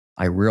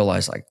I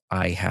realized like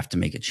I have to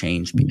make a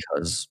change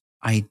because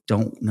I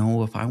don't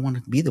know if I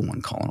want to be the one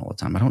calling all the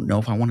time. I don't know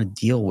if I want to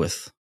deal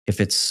with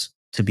if it's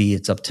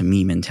up to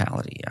me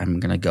mentality. I'm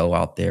going to go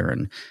out there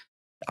and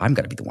I'm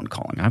got to be the one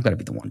calling. I've got to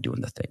be the one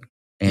doing the thing.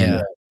 And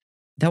Yeah.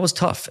 that was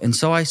tough. And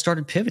so I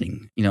started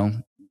pivoting,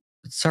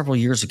 several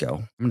years ago.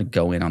 I'm going to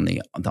go in on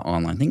the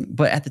online thing,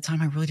 but at the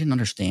time I really didn't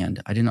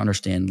understand. I didn't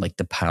understand like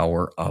the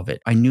power of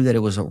it. I knew that it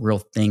was a real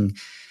thing,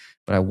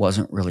 but I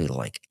wasn't really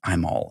like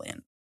I'm all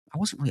in. I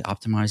wasn't really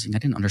optimizing. I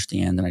didn't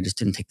understand, and I just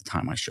didn't take the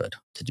time I should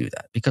to do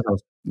that because I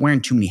was wearing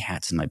too many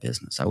hats in my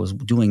business. I was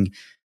doing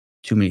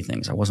too many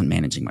things. I wasn't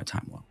managing my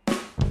time well.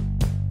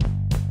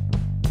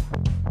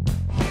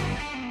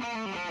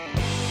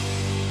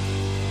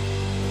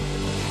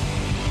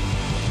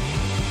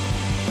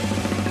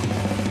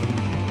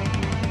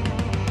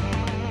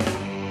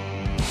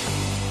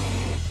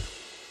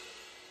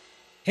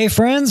 Hey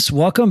friends,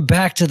 welcome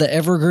back to the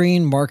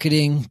Evergreen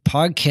Marketing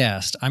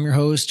Podcast. I'm your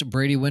host,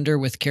 Brady Winder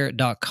with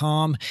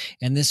Carrot.com,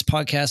 and this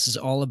podcast is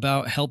all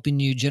about helping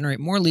you generate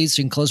more leads so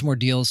you can close more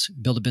deals,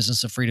 build a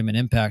business of freedom and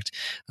impact.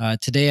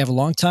 Today, I have a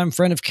longtime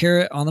friend of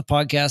Carrot on the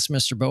podcast,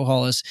 Mr. Beau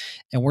Hollis,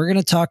 and we're going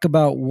to talk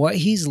about what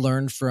he's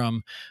learned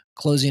from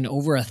closing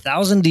over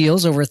 1,000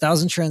 deals, over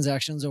 1,000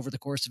 transactions over the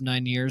course of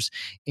 9 years,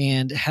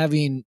 and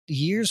having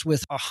years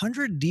with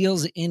 100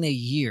 deals in a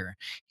year.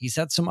 He's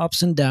had some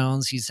ups and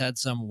downs. He's had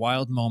some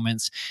wild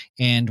moments,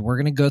 and we're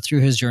going to go through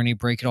his journey,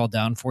 break it all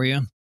down for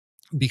you.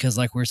 Because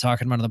like we were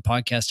talking about on the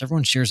podcast,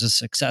 everyone shares the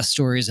success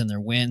stories and their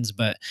wins,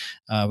 but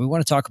we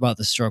want to talk about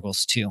the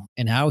struggles too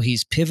and how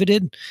he's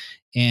pivoted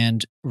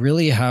and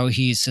really how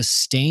he's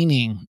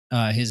sustaining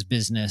his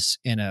business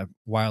in a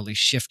wildly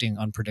shifting,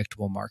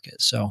 unpredictable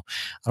market. So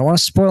I don't want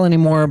to spoil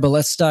anymore, but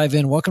let's dive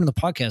in. Welcome to the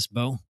podcast,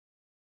 Beau.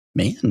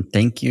 Man,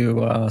 thank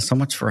you so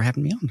much for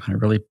having me on. I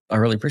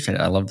really appreciate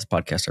it. I love this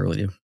podcast. I really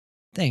do.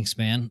 Thanks,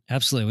 man.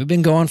 Absolutely. We've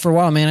been going for a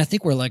while, man. I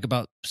think we're like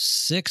about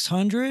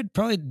 600,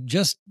 probably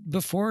just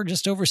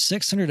over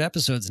 600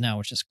 episodes now,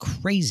 which is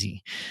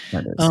crazy.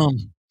 That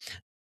is.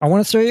 I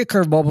want to throw you a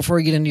curveball before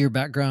we get into your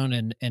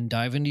background and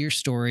dive into your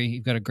story.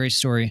 You've got a great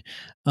story.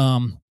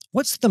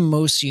 What's the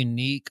most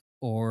unique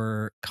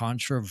or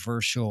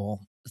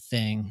controversial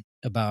thing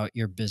about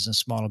your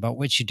business model, about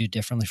what you do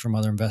differently from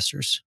other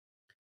investors?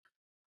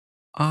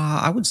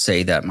 I would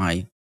say that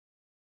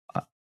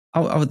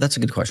that's a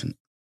good question.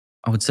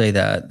 I would say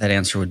that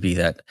answer would be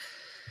that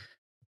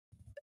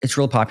it's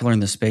real popular in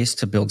the space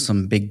to build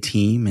some big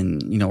team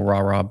and,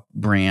 rah-rah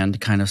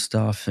brand kind of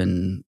stuff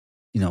and,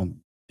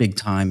 big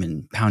time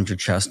and pound your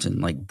chest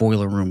and like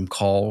boiler room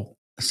call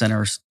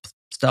center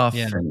stuff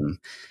Yeah.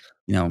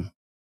 and,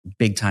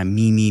 big time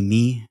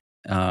me.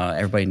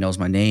 Everybody knows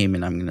my name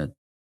and I'm going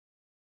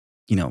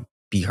to,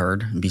 be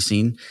heard and be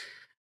seen.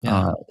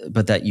 Yeah.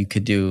 But that you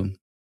could do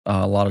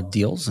a lot of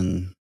deals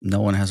and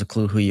no one has a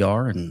clue who you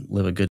are and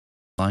live a good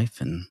life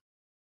and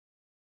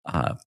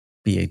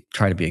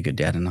try to be a good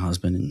dad and a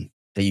husband, and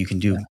that you can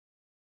do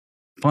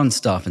fun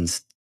stuff and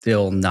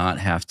still not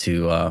have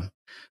to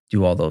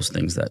do all those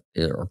things that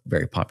are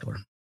very popular.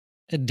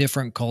 A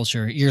different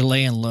culture. You're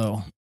laying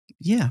low.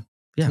 Yeah.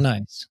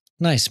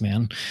 Nice,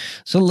 man.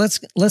 So let's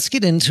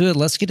get into it.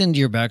 Let's get into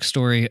your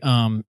backstory.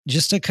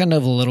 Just a kind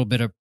of a little bit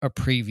of a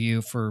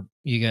preview for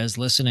you guys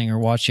listening or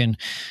watching.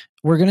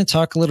 We're going to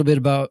talk a little bit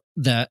about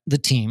the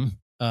team.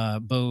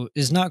 Beau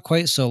is not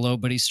quite solo,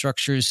 but he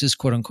structures his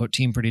quote unquote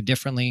team pretty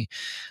differently.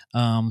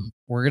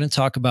 We're going to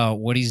talk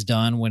about what he's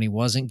done when he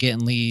wasn't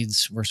getting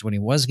leads versus when he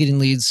was getting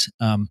leads.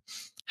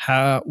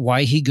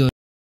 Why he goes,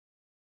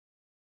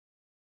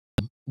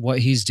 what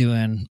he's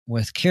doing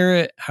with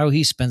Carrot, how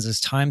he spends his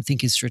time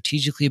thinking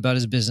strategically about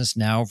his business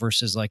now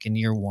versus like in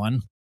year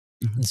one.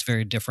 Mhm. It's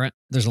very different.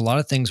 There's a lot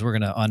of things we're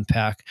going to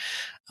unpack.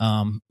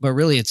 But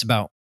really it's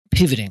about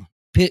pivoting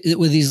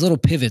with these little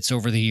pivots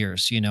over the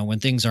years, when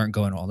things aren't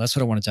going well. That's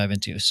what I want to dive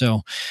into.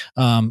 So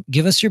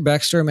give us your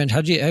backstory, man.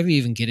 How do you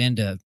even get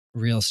into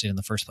real estate in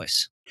the first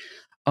place?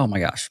 Oh my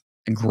gosh.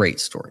 A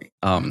great story.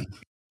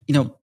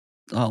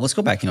 Let's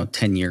go back,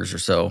 10 years or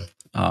so.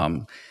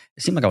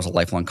 It seemed like I was a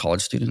lifelong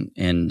college student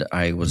and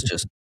I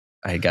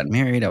had gotten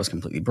married. I was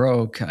completely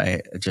broke.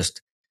 I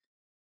just,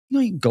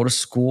 you go to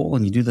school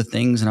and you do the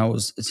things. And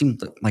it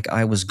seemed like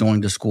I was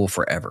going to school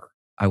forever.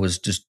 I was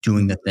just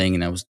doing the thing.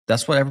 And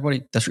that's what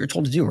you're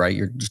told to do, right?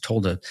 You're just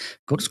told to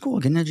go to school,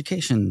 get an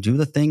education, do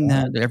the thing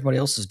that everybody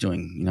else is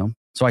doing,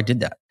 So I did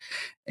that.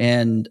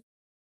 And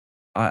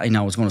I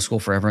was going to school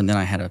forever. And then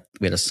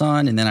we had a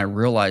son. And then I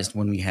realized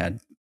when we had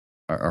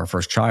our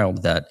first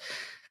child that,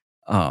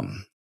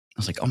 I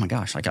was like, oh my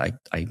gosh, like I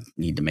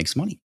need to make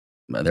some money.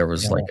 There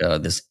was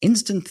this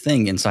instant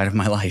thing inside of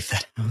my life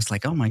that I was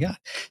like, oh my God.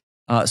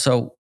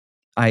 So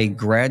I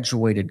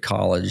graduated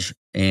college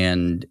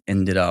and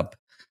ended up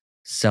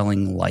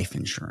selling life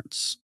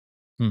insurance.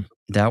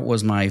 That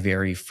was my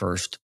very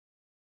first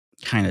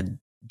kind of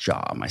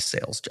job, my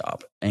sales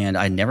job. And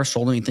I never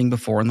sold anything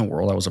before in the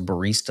world. I was a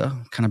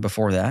barista kind of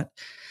before that.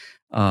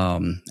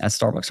 At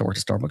Starbucks. I worked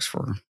at Starbucks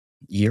for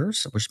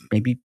years, which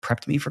maybe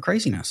prepped me for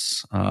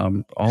craziness. All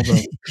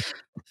the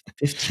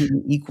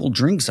 15 equal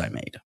drinks I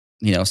made,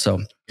 so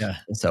Yeah.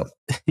 so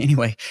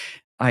anyway,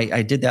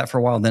 I did that for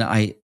a while.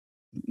 Then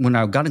when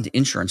I got into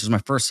insurance, it was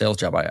my first sales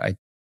job. I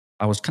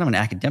was kind of an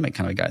academic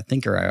kind of guy,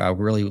 thinker. I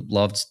really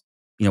loved,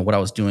 what I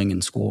was doing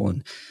in school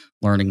and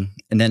learning.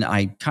 And then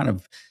I kind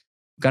of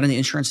got into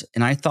insurance,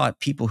 and I thought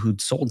people who'd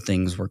sold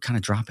things were kind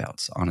of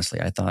dropouts. Honestly,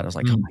 I was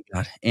like, oh Mm, my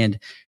god. And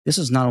this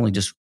is not only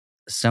just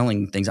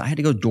selling things. I had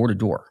to go door to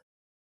door.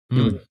 It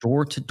was mm,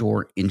 door to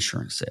door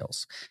insurance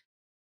sales.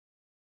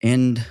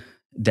 And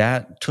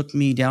that took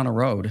me down a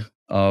road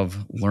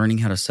of learning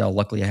how to sell.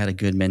 Luckily, I had a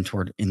good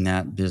mentor in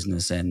that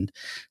business and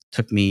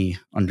took me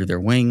under their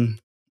wing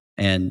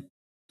and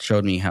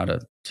showed me how to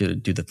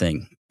do the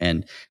thing,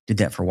 and did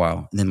that for a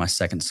while. And then my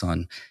second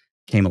son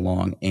came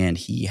along, and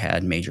he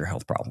had major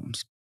health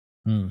problems.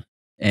 mm,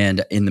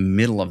 And in the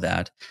middle of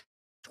that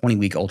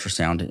 20-week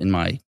ultrasound, in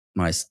my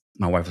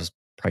wife was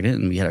pregnant,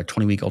 and we had a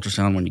 20-week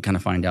ultrasound when you kind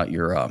of find out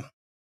your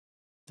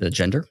the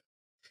gender.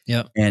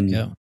 yep, And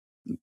yep,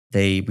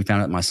 we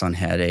found out my son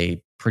had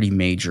a pretty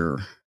major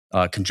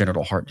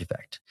congenital heart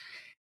defect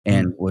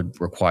and mm, would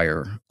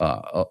require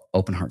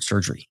open heart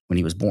surgery when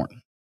he was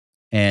born.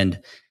 And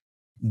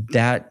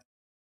that,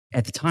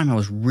 at the time, I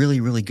was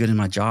really, really good in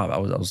my job. I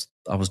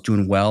was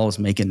doing well. I was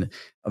making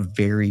a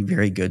very,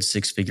 very good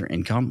 6-figure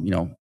income.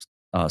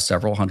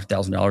 Several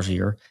 $100,000 a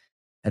year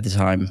at the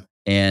time.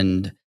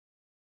 And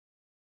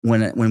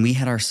when we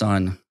had our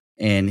son,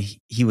 and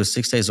he was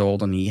 6 days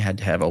old, and he had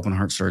to have open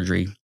heart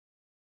surgery,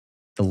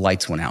 the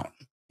lights went out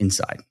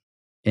inside,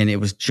 and it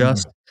was mm.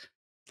 just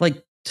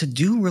like, to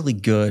do really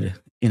good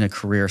in a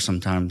career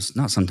sometimes,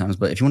 not sometimes,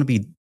 but if you want to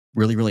be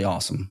really, really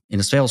awesome in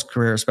a sales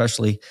career,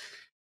 especially,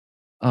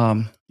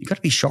 you got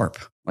to be sharp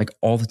like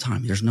all the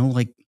time. There's no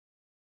like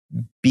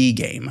B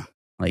game.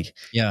 Like,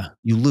 Yeah.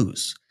 you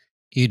lose.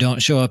 You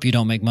don't show up, you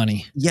don't make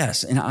money.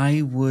 Yes. And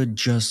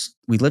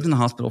we lived in the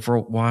hospital for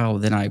a while.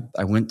 Then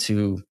I went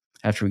to,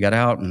 after we got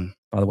out, and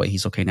by the way,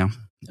 he's okay now.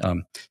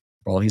 Um,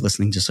 for all of you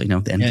listening, just so you know,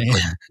 the end of Yeah, the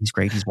story, yeah. he's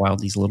great. He's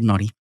wild. He's a little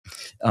nutty.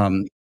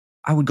 Um,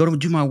 I would go to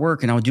do my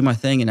work, and I would do my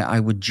thing, and I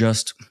would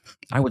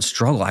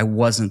struggle. I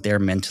wasn't there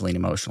mentally and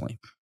emotionally.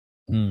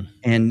 Mm,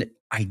 And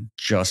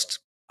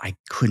I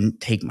couldn't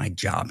take my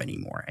job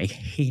anymore. I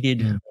hated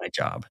mm. my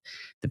job.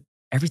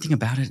 Everything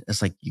about it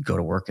is like, you go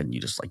to work and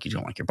you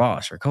don't like your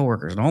boss or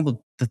coworkers and all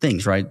the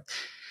things, right?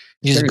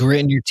 You just Stereo-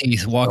 gritting your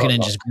teeth, walking in,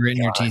 oh just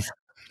gritting your God. teeth.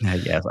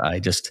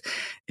 Yes,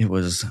 it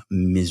was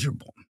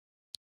miserable.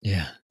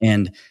 Yeah.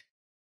 And,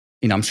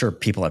 I'm sure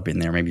people have been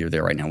there. Maybe you're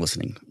there right now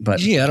listening, but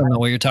Yeah, I don't know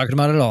what you're talking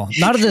about at all.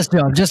 Not at this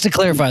job, just to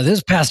clarify, this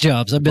is past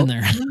jobs, I've been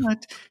well, there.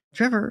 not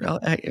Trevor.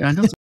 I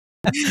know,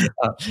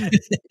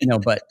 uh,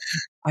 but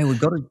I would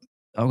go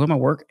to my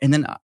work, and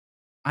then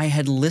I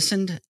had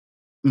listened.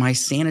 My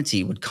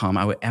sanity would come.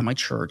 At my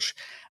church,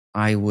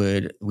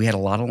 we had a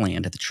lot of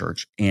land at the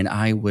church, and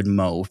I would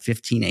mow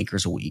 15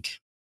 acres a week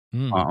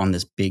Mm, on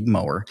this big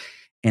mower.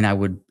 And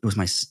it was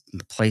my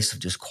place of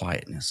just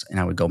quietness. And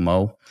I would go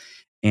mow,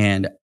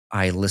 and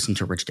I listened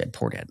to Rich Dad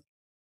Poor Dad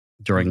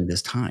mm. during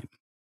this time.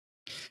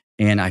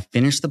 And I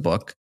finished the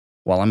book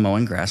while I'm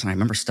mowing grass. And I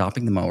remember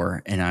stopping the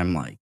mower, and I'm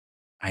like,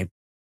 I,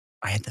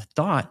 I had the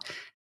thought,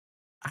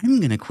 I'm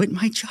going to quit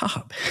my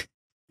job.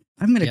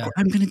 Yeah.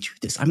 I'm going to do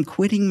this. I'm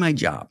quitting my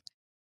job.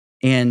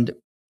 And,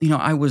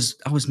 I was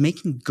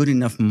making good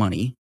enough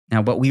money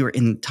now, but we were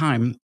in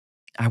time,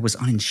 I was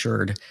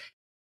uninsured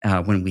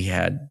when we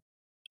had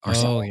our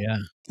son. Oh, yeah.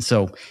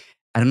 So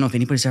I don't know if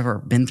anybody's ever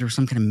been through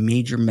some kind of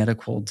major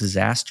medical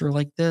disaster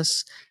like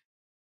this,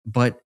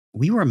 but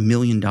we were $1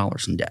 million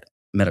in debt,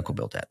 medical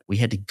bill debt. We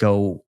had to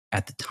go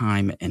at the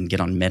time and get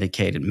on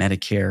Medicaid and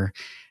Medicare.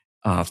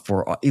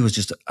 It was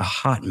just a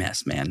hot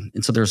mess, man.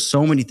 And so there's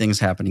so many things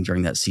happening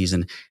during that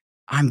season.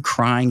 I'm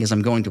crying as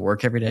I'm going to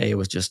work every day. It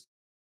was just,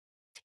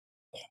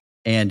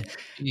 and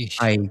Yeesh.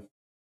 I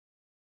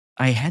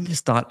I had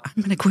this thought, I'm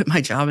going to quit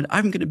my job and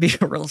I'm going to be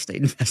a real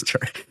estate investor.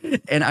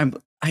 And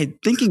I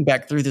thinking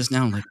back through this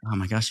now, I'm like, oh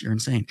my gosh, you're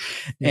insane.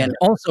 Yeah. And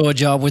Also a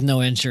job with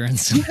no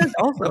insurance. yes,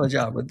 also a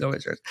job with no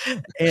insurance.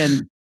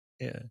 And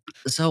Yeah.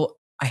 so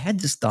I had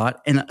this thought.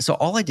 And so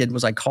all I did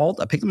was I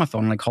picked up my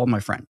phone and I called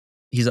my friend.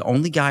 He's the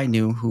only guy I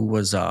knew who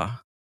was, had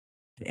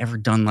ever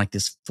done like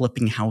this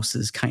flipping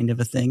houses kind of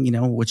a thing,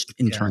 which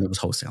in Yeah. turn it was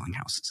wholesaling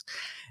houses.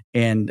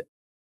 And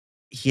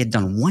he had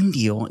done one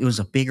deal. It was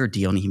a bigger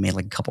deal, and he made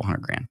like a couple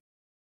hundred grand.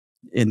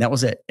 And that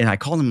was it. And I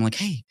called him like,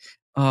 hey,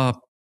 uh,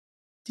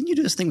 didn't you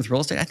do this thing with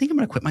real estate? I think I'm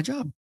going to quit my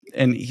job.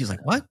 And he was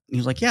like, what? And he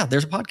was like, yeah,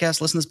 there's a podcast.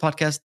 Listen to this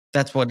podcast.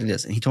 That's what it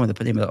is. And he told me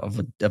the name of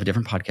a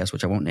different podcast,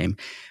 which I won't name,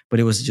 but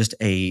it was just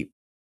a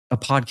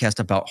podcast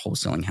about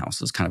wholesaling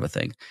houses kind of a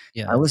thing. I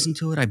Yeah. listened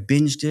to it. I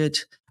binged it.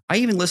 I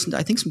even listened to,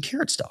 I think, some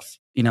carrot stuff,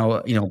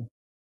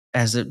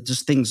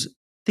 just things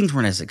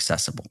weren't as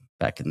accessible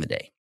back in the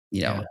day,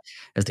 Yeah.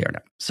 as they are now.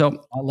 So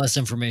A lot less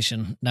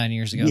information 9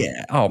 years ago.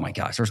 yeah. Oh my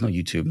gosh. There's no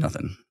YouTube,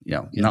 nothing,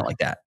 Yeah. not like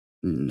that.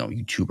 No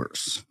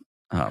YouTubers.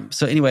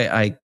 So anyway,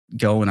 I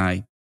go and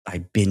I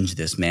binge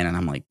this, man. And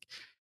I'm like,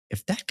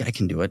 if that guy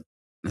can do it,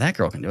 that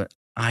girl can do it.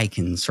 I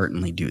can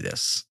certainly do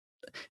this.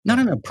 Not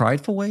Yeah. in a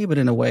prideful way, but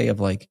in a way of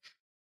like,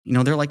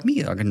 they're like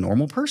me, like a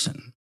normal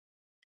person.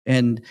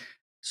 And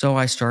so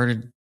I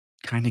started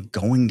kind of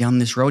going down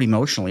this road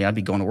emotionally. I'd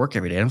be going to work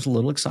every day. I was a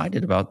little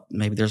excited about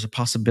maybe there's a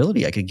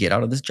possibility I could get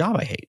out of this job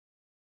I hate.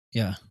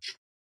 Yeah.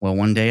 Well,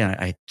 one day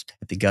I had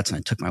the guts and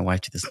I took my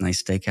wife to this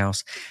nice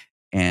steakhouse.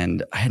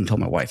 And I hadn't told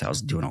my wife I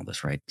was doing all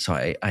this, right? So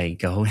I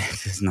go to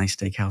this nice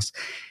steakhouse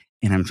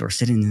and we're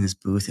sitting in this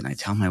booth and I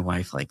tell my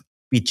wife, like,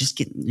 we just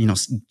get,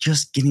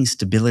 just getting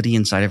stability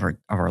inside of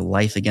our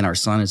life again. Our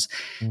son is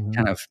Mhm.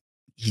 kind of,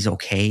 he's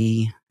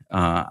okay.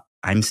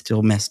 I'm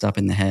still messed up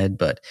in the head,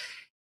 but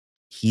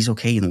he's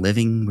okay and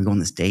living. We go on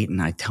this date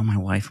and I tell my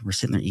wife, we're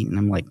sitting there eating.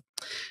 I'm like,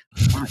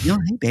 wow,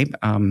 hey babe,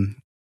 I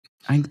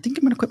think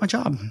I'm going to quit my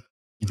job.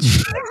 And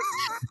she's like,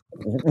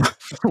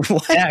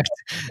 what? Tact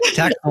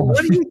Tactful.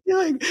 What are you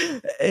doing?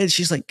 And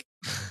she's like,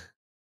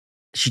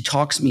 she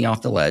talks me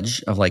off the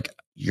ledge of like,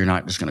 you're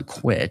not just going to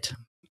quit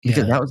because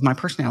Yeah. that was my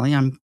personality.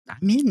 I'm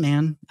in,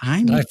 man.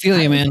 I feel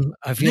you, I'm man.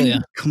 I feel I'm you.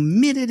 a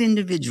committed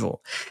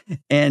individual.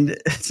 And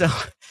so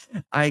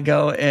I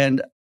go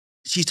and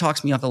she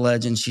talks me off the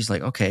ledge and she's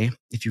like, okay,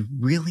 if you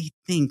really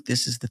think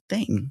this is the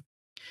thing,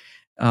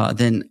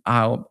 then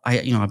I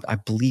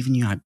believe in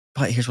you.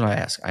 But here's what I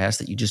ask. I ask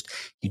that you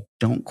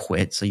don't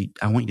quit. So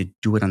I want you to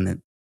do it on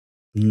the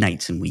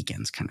nights and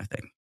weekends kind of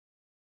thing.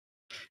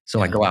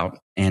 So I Yeah. go out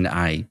and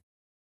I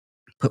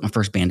put my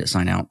first bandit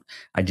sign out.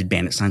 I did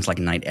bandit signs like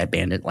night at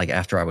bandit. Like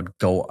after I would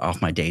go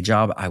off my day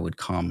job, I would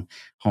come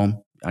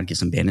home. I'd get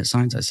some bandit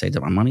signs. I'd save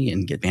up my money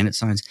and get bandit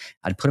signs.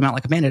 I'd put them out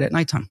like a bandit at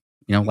nighttime,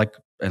 like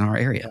in our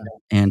area.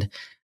 And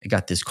I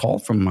got this call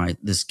from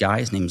this guy.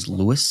 His name's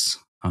Lewis.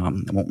 I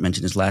won't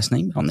mention his last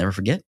name. I'll never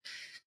forget.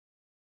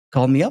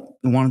 Called me up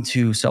and wanted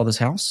to sell this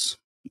house.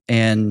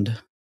 And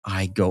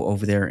I go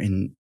over there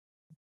and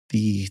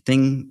the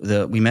thing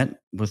that we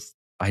met with,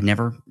 I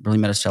never really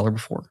met a seller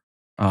before.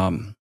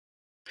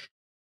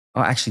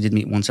 I actually did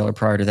meet one seller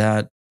prior to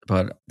that,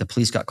 but the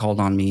police got called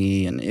on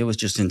me and it was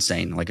just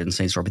insane, like an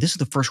insane story. But this is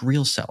the first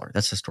real seller.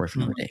 That's the story for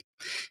Mm. another day.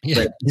 Yeah.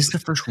 But this is the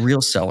first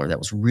real seller that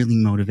was really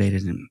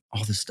motivated and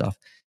all this stuff.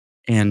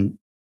 And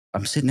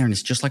I'm sitting there and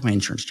it's just like my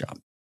insurance job.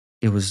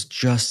 It was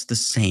just the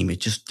same.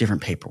 It's just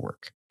different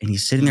paperwork. And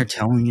he's sitting there Mm.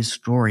 telling his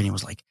story. And it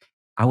was like,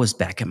 I was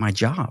back at my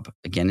job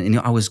again. And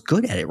I was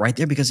good at it right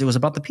there because it was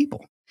about the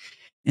people.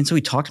 And so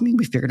he talked to me,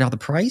 we figured out the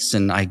price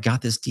and I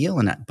got this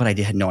deal but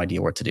I had no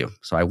idea what to do.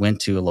 So I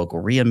went to a local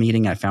RIA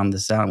meeting. I found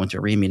this out. I went to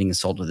a RIA meeting and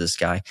sold to this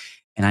guy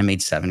and I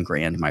made 7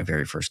 grand my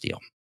very first deal.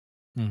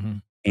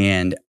 Mhm.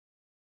 And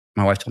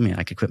my wife told me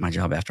I could quit my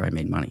job after I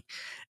made money.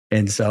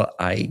 And so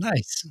I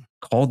Nice.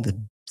 called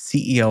the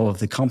CEO of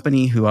the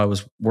company who I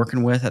was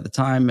working with at the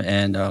time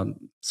and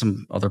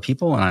some other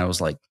people. And I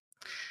was like,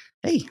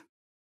 hey,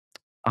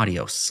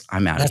 adios.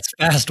 I'm out of That's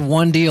fast.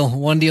 One deal.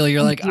 One deal.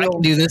 You're like, I can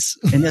here. do this.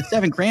 And that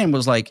 7 grand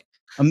was like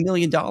 $1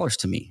 million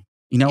to me.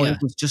 Yeah. It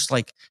was just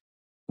like,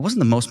 it wasn't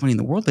the most money in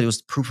the world, but it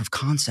was proof of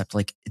concept.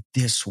 Like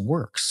this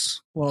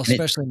works. Well, And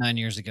especially 9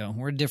 years ago.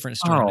 We're a different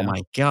story oh now.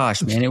 my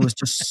gosh, man, it was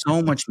just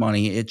so much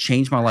money. It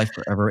changed my life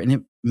forever, and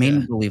it made Yeah.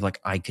 me believe like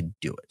I could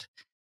do it.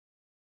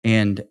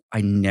 And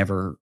I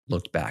never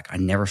looked back. I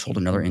never sold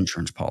another Mm.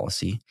 insurance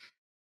policy.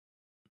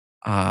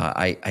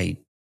 I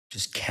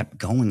just kept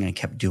going. I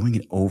kept doing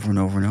it over and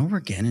over and over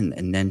again,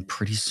 and then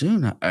pretty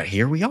soon,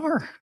 here we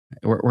are.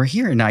 We're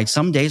here, and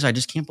some days I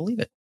just can't believe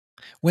it.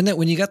 When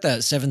you got that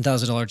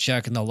 $7,000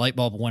 check and the light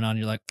bulb went on,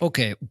 you're like,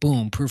 okay,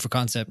 boom, proof of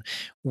concept.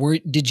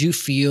 Did you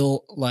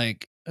feel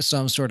like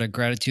some sort of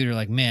gratitude or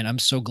like, man, I'm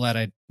so glad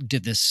I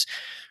did this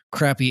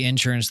crappy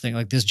insurance thing,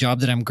 like this job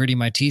that I'm gritting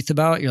my teeth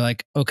about? You're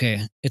like,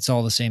 okay, it's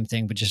all the same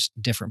thing, but just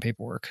different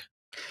paperwork.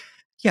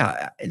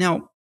 Yeah.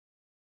 Now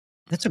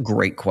that's a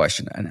great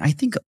question, and I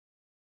think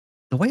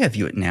the way I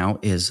view it now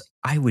is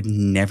I would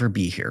never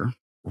be here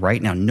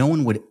right now. No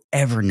one would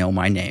ever know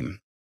my name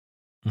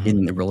Mhm.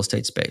 in the real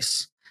estate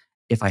space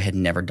if I had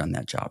never done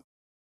that job.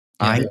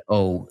 Yeah. I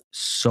owe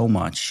so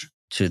much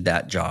to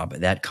that job,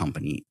 that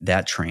company,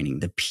 that training,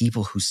 the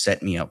people who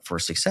set me up for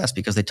success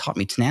because they taught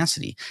me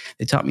tenacity.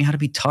 They taught me how to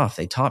be tough.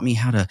 They taught me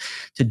how to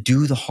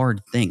do the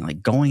hard thing,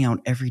 like going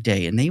out every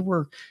day. And they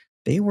were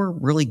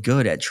really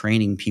good at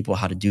training people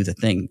how to do the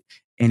thing.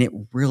 And it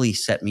really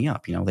set me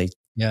up.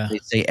 Yeah. They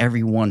say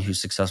everyone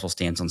who's successful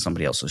stands on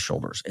somebody else's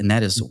shoulders. And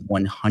that is Mhm.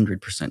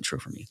 100% true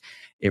for me.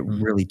 It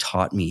Mhm. really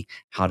taught me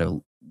how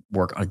to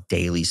work on a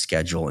daily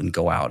schedule and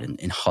go out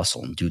and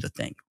hustle and do the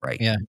thing, right?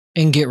 Yeah.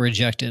 And get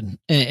rejected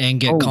and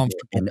get Over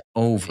comfortable. and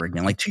over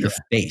again, like to Yeah. your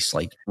face,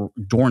 like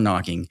door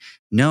knocking.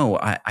 No,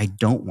 I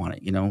don't want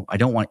it. I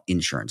don't want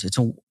insurance. It's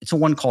a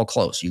one call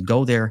close. You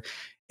go there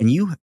and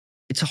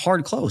it's a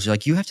hard close.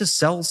 Like you have to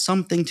sell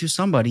something to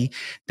somebody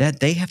that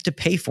they have to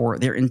pay for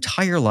their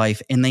entire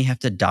life and they have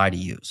to die to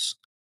use.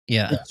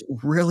 Yeah. It's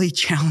really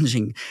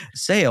challenging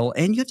sale,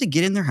 and you have to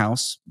get in their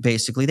house,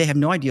 basically. They have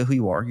no idea who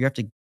you are. You have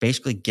to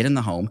basically get in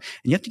the home,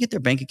 and you have to get their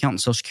bank account and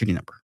Social Security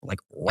number, like,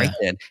 right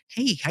Yeah. then.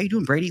 "Hey, how you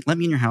doing, Brady? Let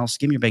me in your house.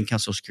 Give me your bank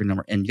account, Social Security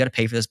number, and you gotta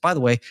pay for this, by the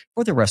way,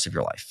 for the rest of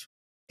your life,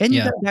 and you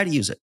Yeah. gotta die to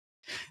use it."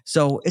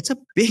 So it's a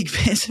big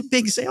it's a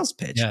big sales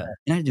pitch, Yeah.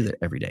 and I do that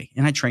every day.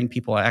 And I train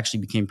people. I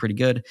actually became pretty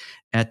good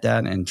at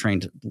that and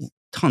trained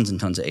tons and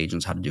tons of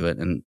agents how to do it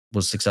and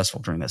was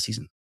successful during that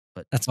season.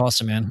 But That's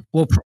awesome, man.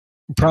 Well, yeah.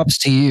 props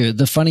to you.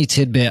 The funny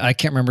tidbit, I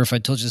can't remember if I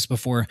told you this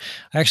before.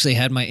 I actually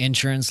had my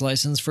insurance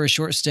license for a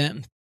short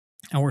stint.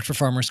 I worked for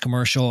Farmers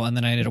Commercial, and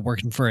then I ended up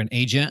working for an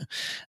agent.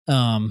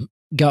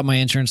 Got my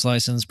insurance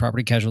license,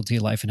 property casualty,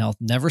 life and health.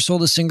 Never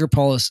sold a single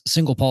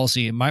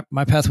policy.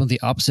 My path went the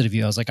opposite of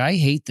you. I was like, I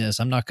hate this.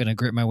 I'm not going to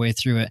grit my way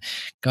through it.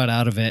 Got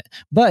out of it,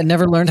 but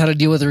never learned how to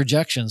deal with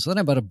rejection. So then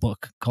I bought a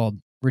book called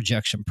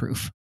Rejection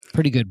Proof.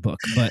 Pretty good book.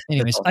 But That's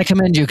anyways, I awesome.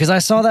 commend you because I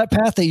saw that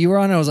path that you were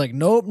on. And I was like,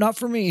 nope, not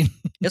for me.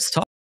 It's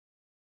tough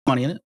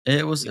money in it. It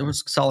Yeah.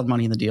 was solid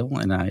money in the deal,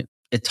 and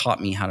it taught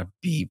me how to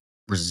be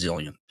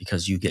resilient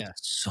because you get Yeah.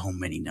 so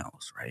many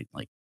no's, right?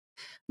 Like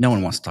no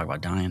one wants to talk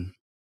about dying,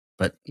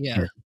 but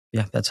Yeah. yeah,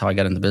 yeah, that's how I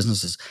got into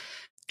business is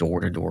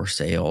door to door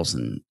sales,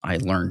 and I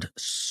learned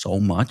so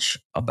much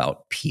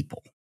about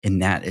people,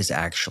 and that is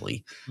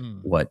actually Hmm.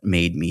 what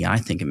made me. I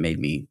think it made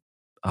me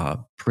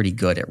pretty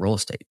good at real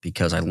estate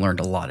because I learned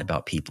a lot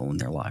about people and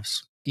their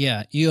lives.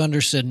 Yeah, you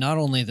understood not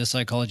only the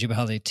psychology of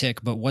how they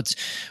tick, but what's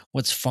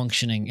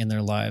functioning in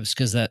their lives.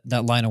 Because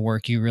that line of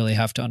work, you really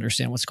have to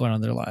understand what's going on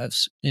in their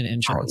lives in Oh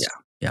insurance.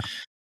 yeah,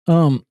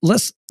 yeah,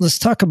 Let's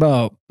talk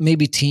about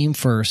maybe team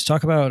first.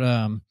 Talk about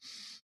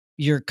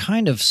you're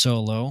kind of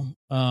solo.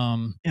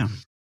 yeah.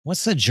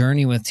 What's the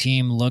journey with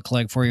team look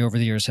like for you over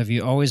the years? Have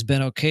you always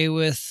been okay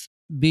with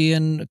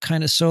being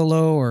kind of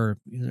solo, or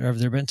have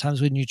there been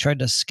times when you tried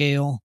to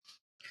scale?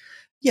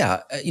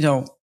 Yeah,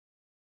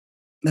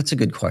 that's a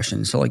good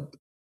question. So, like,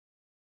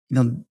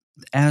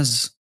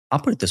 as I'll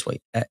put it this way,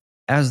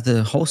 as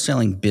the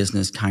wholesaling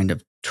business kind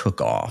of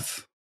took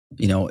off,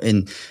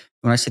 and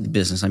when I say the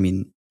business, I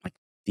mean like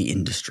the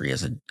industry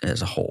as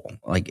a whole,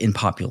 like in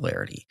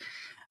popularity,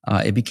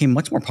 it became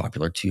much more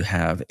popular to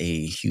have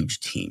a huge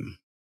team,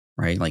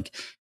 right? Like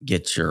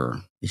get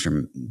your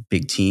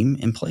big team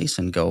in place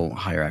and go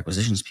hire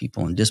acquisitions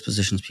people and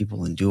dispositions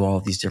people and do all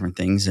of these different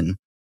things and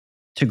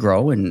to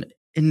grow and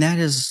that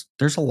is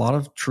there's a lot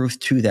of truth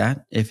to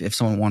that if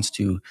someone wants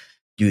to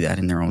do that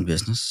in their own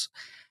business.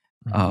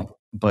 Mhm.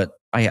 But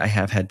I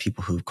have had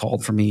people who've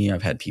called for me.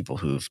 I've had people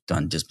who've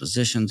done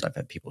dispositions. I've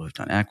had people who've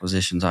done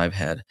acquisitions. I've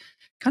had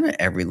kind of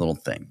every little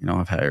thing.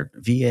 I've had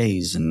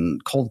VAs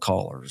and cold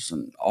callers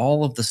and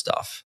all of the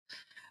stuff.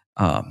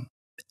 Um,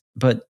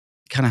 but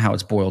kind of how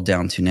it's boiled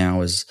down to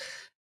now is,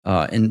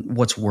 and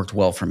what's worked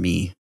well for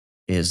me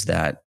is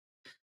that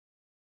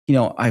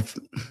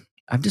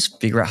I've just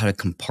figured out how to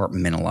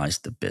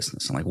compartmentalize the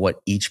business and like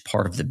what each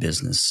part of the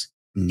business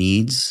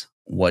needs,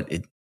 what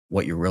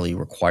you're really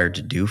required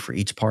to do for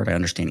each part. I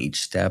understand each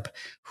step,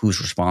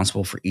 who's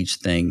responsible for each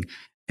thing,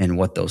 and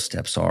what those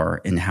steps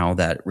are, and how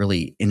that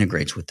really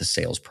integrates with the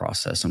sales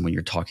process. And when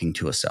you're talking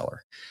to a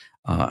seller,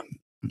 um,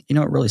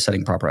 really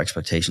setting proper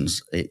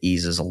expectations, it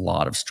eases a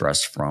lot of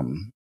stress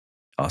from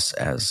us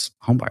as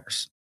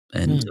homebuyers.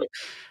 And Mm, so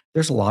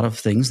there's a lot of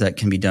things that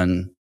can be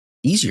done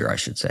easier, I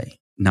should say,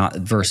 not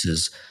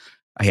versus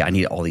I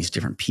need all these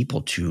different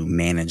people to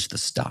manage the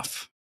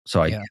stuff.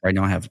 So I yeah. right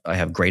now I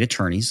have great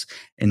attorneys,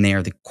 and they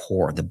are the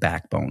core, the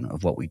backbone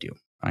of what we do.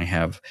 I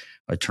have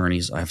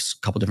attorneys. I have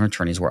a couple different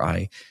attorneys where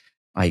I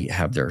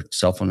have their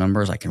cell phone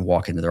numbers. I can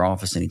walk into their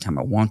office anytime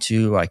I want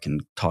to. I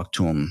can talk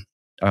to them.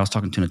 I was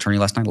talking to an attorney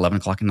last night, 11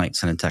 o'clock at night,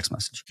 sent a text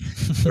message.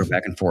 We're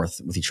back and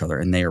forth with each other,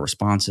 and they are Yeah.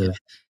 responsive.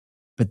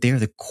 But they're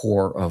the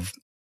core of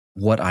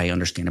what I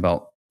understand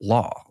about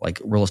law, like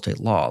real estate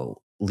law,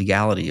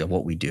 legality of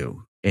what we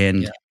do,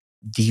 and Yeah.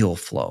 deal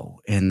flow.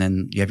 And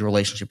then you have your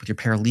relationship with your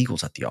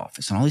paralegals at the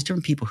office and all these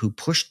different people who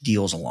push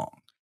deals along.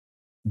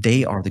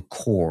 They are the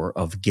core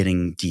of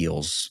getting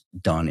deals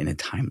done in a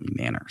timely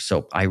manner.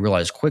 So I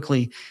realized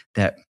quickly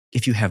that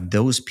if you have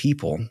those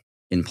people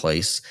in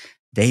place,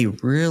 they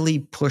really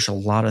push a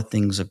lot of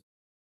things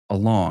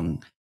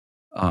along,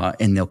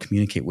 and they'll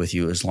communicate with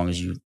you as long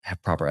as you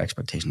have proper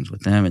expectations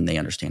with them and they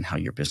understand how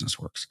your business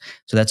works.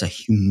 So that's a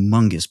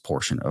humongous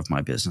portion of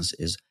my business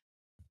is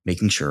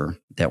making sure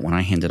that when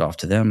I hand it off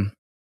to them,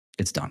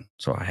 it's done.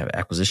 So I have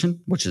acquisition,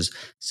 which is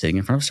sitting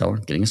in front of a seller,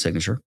 getting a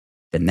signature.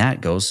 Then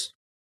that goes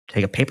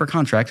take a paper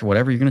contract or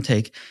whatever you're going to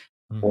take,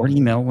 or an Mhm.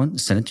 email one,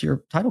 send it to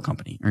your title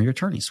company or your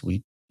attorneys.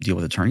 We deal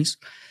with attorneys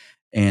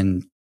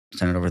and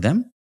send it over to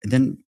them. And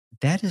then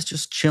that is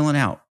just chilling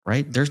out,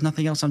 right? There's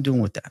nothing else I'm doing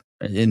with that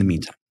in the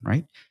meantime,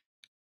 right?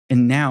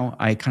 And now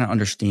I kind of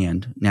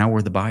understand. Now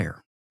we're the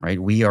buyer,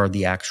 right? We are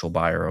the actual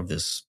buyer of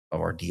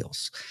our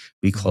deals.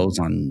 We Mhm. close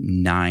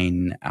on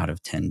 9 out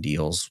of 10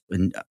 deals.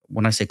 And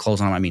when I say close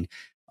on, I mean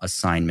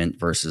assignment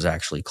versus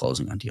actually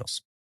closing on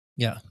deals.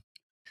 Yeah.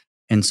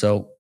 And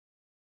so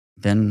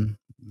then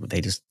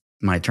they just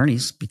my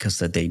attorneys, because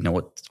that they know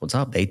what's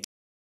up,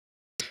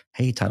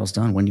 hey, title's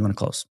done. When do you want to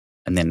close?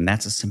 And then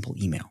that's a simple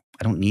email.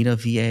 I don't need a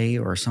VA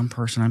or some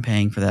person I'm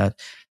paying for that.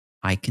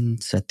 I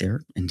can sit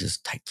there and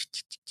just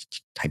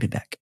type it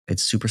back.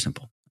 It's super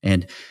simple.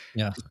 And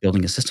Yeah. just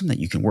building a system that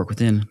you can work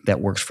within that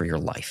works for your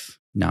life.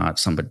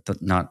 not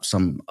not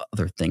some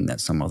other thing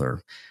that some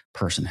other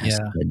person has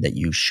Yeah. said that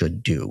you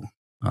should do.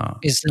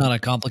 It's not a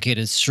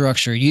complicated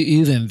structure.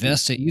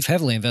 You've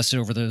heavily invested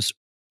over those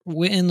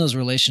in those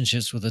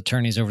relationships with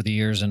attorneys over the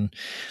years, and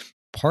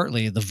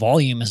partly the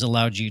volume has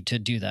allowed you to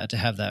do that, to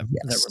have that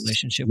Yes.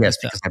 relationship Yes,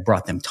 with them. because I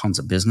brought them tons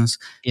of business,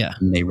 Yeah.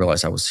 and they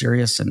realized I was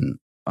serious, and,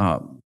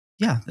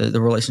 yeah,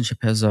 the relationship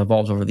has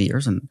evolved over the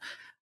years, and,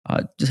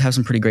 just have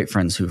some pretty great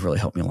friends who've really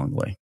helped me along the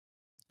way.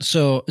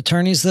 So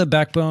attorney's the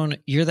backbone.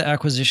 You're the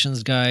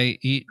acquisitions guy.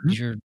 Mhm.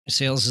 Your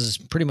sales is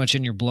pretty much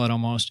in your blood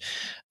almost.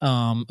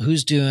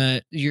 Who's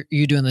doing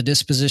you doing the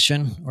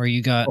disposition, or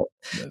you got? Well,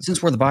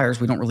 since we're the buyers,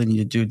 we don't really need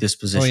to do Oh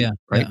disposition, yeah,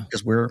 right? yeah,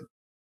 Because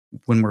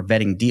when we're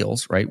vetting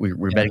deals, right, we're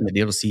yeah. vetting the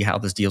deal to see how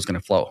this deal is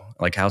gonna flow,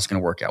 like, how it's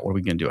gonna work out. What are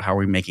we gonna do? How are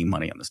we making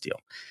money on this deal?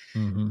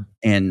 Hmm.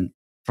 And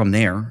from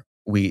there,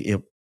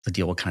 the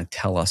deal will kinda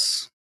tell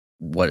us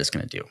what it's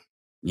gonna do,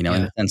 in Yeah.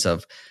 the sense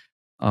of,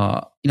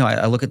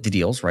 I look at the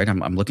deals, right?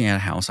 I'm looking at a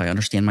house. I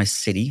understand my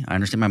city. I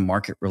understand my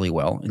market really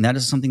well, and that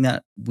is something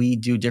that we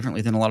do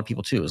differently than a lot of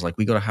people too. Is like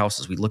we go to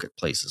houses, we look at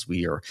places,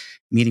 we are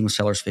meeting with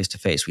sellers face to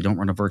face. We don't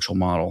run a virtual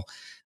model.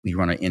 We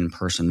run an in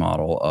person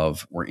model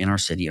of we're in our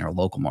city, in our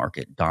local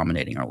market,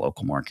 dominating our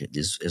local market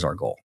is our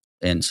goal.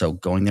 And so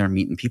going there and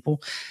meeting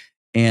people,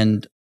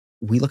 and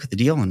we look at the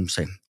deal and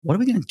say, what are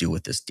we going to do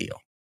with this deal?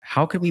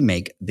 How could we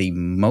make the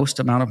most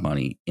amount of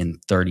money in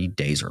 30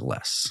 days or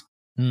less?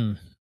 Mm, And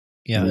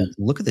yeah. we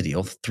look at the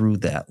deal through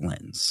that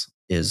lens.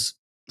 Is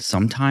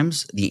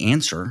sometimes the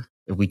answer,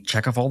 if we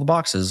check off all the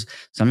boxes,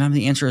 sometimes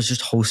the answer is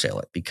just wholesale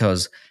it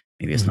because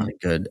maybe it's not Mhm.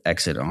 a good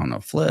exit on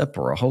a flip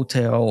or a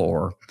hotel,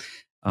 or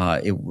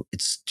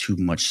it's too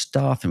much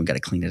stuff and we got to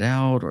clean it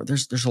out, or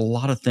there's a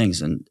lot of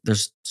things, and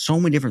there's so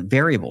many different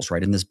variables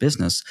right in this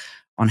business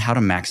on how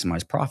to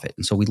maximize profit.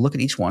 And so we look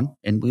at each one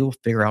and we will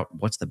figure out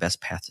what's the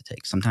best path to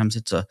take. Sometimes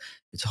it's a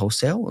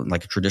wholesale,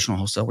 like a traditional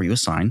wholesale where you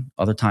assign.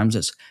 Other times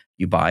it's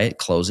you buy it,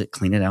 close it,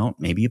 clean it out,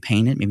 maybe you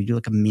paint it, maybe you do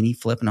like a mini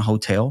flip in a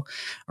hotel,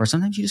 or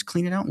sometimes you just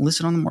clean it out and list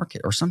it on the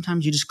market, or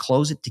sometimes you just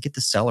close it to get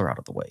the seller out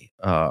of the way,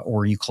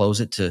 or you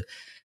close it to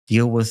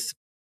deal with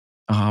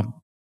uh,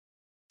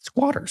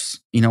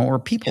 squatters, or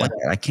people Yeah, like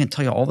that. I can't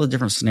tell you all the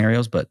different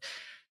scenarios, but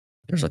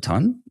there's a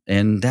ton.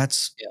 And yeah,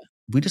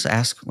 we just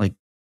ask, like,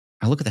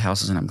 I look at the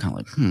houses and I'm kind of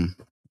like,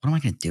 what am I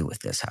going to do with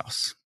this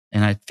house?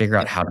 And I figure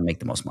out yeah. how to make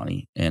the most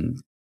money.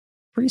 And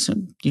pretty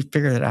soon you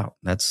figure that out.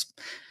 That's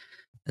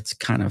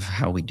kind of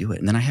how we do it.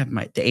 And then I have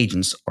the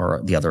agents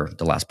are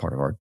the last part of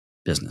our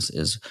business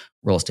is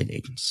real estate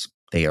agents.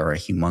 They are a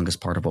humongous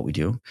part of what we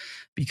do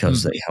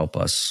because Mm, they help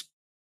us.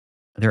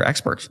 They're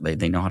experts.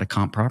 They know how to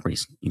comp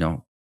properties.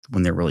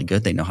 When they're really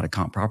good, they know how to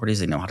comp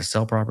properties. They know how to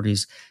sell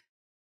properties.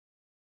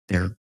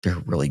 They're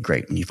really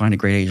great. When you find a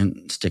great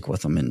agent, stick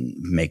with them and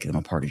make them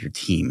a part of your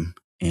team,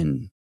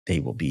 and they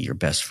will be your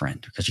best friend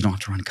because you don't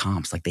have to run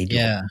comps like they do.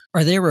 yeah.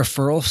 Are they a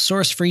referral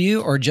source for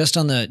you, or just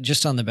on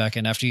the back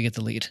end after you get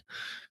the lead?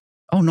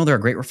 Oh no, they're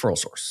a great referral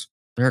source.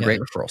 They're a Yeah,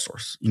 great referral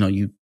source.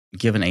 You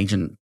give an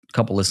agent a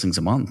couple listings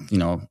a month,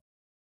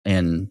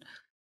 and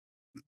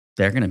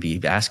they're going to be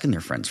asking their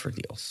friends for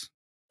deals.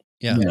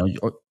 yeah,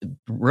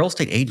 Real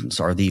estate agents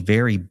are the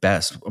very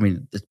best. I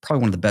mean, it's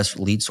probably one of the best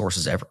lead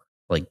sources ever.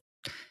 Like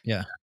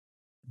yeah,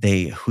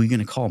 who are you going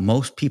to call?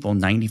 Most people,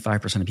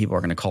 95% of people are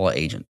going to call an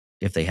agent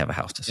if they have a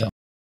house to yeah. sell.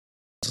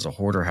 It's a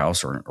hoarder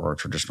house or a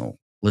traditional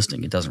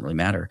listing. It doesn't really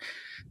matter.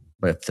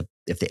 But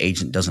if the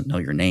agent doesn't know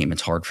your name,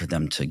 it's hard for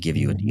them to give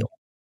you a Mhm. deal.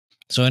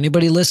 So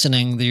anybody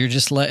listening that you're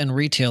just letting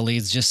retail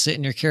leads just sit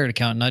in your carrot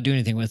account and not do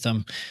anything with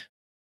them,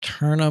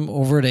 turn them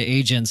over to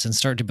agents and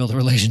start to build a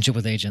relationship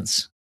with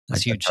agents. I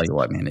That's tell huge. you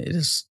what, man,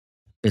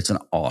 it's an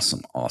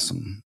awesome,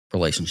 awesome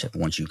relationship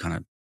once you kind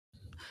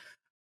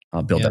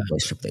of build Yeah. that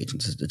relationship with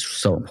agents. It's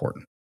so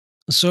important.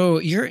 So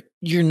you're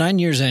 9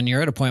 years in.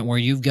 You're at a point where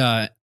you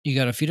got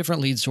a few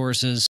different lead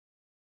sources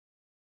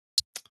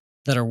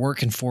that are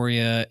working for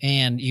you,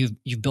 and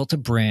you've built a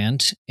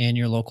brand in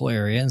your local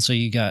area, and so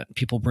you got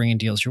people bringing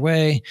deals your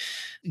way.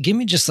 Give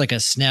me just like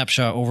a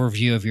snapshot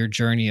overview of your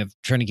journey of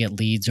trying to get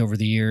leads over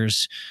the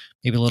years.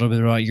 Maybe a little bit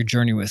about your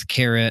journey with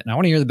Carrot, and I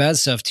want to hear the bad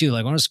stuff too.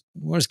 Like when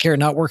was Carrot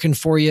not working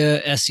for you,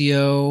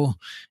 SEO,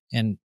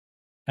 and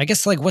I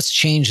guess like what's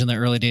changed in the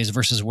early days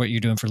versus what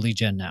you're doing for lead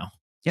gen now.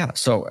 Yeah.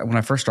 So when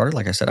I first started,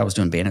 like I said, I was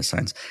doing bandit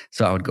signs.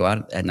 So I would go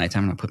out at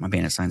nighttime and I'd put my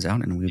bandit signs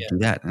out and we would Yeah. do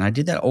that. And I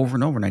did that over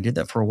and over and I did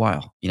that for a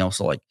while,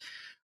 So like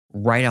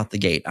right out the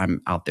gate, I'm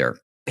out there,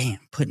 bam,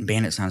 putting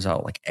bandit signs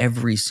out like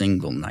every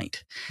single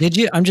night. Did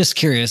you? I'm just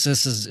curious.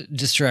 This is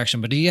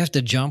distraction, but do you have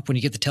to jump when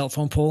you get the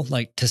telephone pole,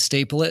 like to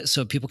staple it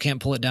so people can't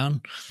pull it down?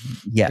 Or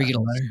Yeah. you get a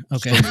letter?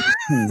 Okay.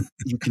 So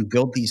you can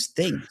build these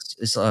things.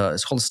 It's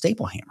called a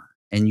staple hammer.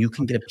 And you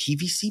can get a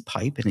PVC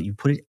pipe and you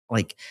put it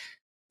like,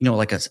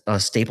 like a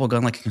staple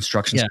gun, like a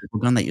construction Yeah. staple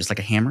gun that uses like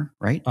a hammer,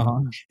 right? Uh-huh.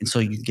 And so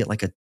you get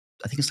like I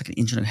think it's like an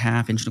inch and a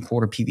half, inch and a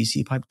quarter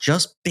PVC pipe,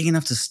 just big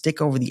enough to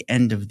stick over the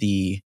end of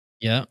the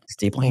Yeah.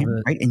 staple hammer, Over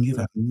it. right? And you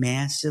Yeah. have a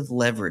massive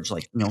leverage,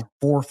 like,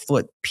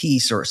 4-foot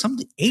piece or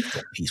something,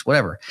 8-foot piece,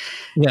 whatever.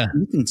 Yeah.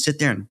 You can sit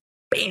there and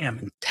bam,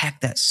 and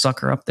tack that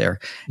sucker up there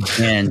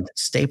and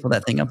staple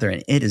that thing up there,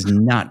 and it is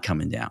not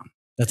coming down.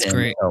 That's And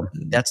great. so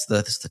that's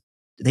the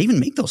they even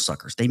make those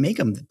suckers. They make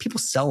them. People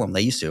sell them.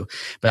 They used to,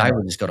 but Yeah. I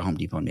would just go to Home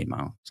Depot and made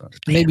my own. So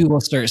just bam. Maybe we'll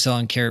start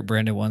selling carrot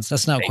branded ones.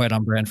 That's not Hey, quite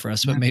on brand for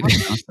us, but not maybe.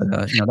 quite enough, but,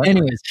 that's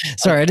Anyways, I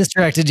sorry, I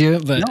distracted you,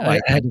 but no, I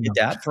I had to did know.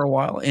 that for a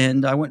while,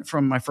 and I went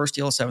from my first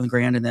deal of 7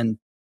 grand, and then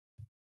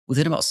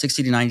within about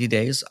 60 to 90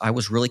 days, I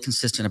was really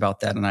consistent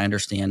about that, and I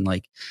understand,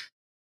 like,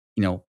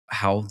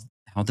 how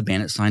the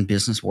bandit sign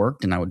business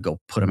worked, and I would go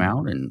put them Mhm.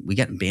 out, and we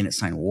got in bandit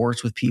sign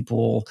wars with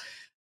people.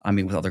 I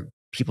mean, with other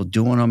people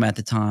doing them at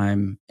the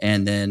time,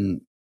 and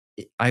then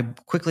I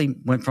quickly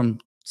went from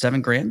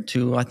 7 grand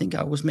to I think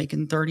I was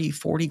making 30,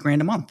 40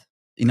 grand a month,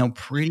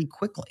 pretty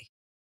quickly.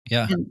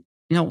 Yeah. And,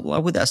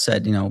 with that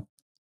said,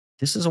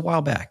 this is a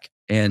while back,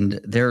 and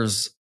there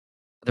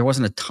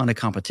wasn't a ton of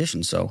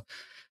competition, so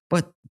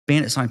but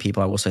bandit sign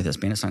people, I will say this,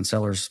 bandit sign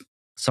sellers,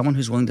 someone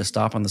who's willing to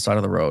stop on the side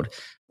of the road,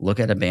 look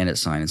at a bandit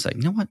sign and say,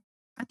 "You know what?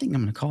 I think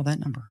I'm gonna call that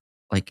number."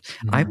 Like,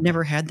 I've Mhm.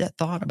 never had that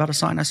thought about a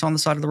sign I saw on the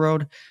side of the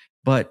road,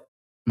 but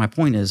my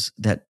point is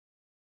that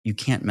you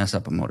can't mess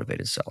up a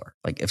motivated seller.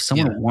 Like, if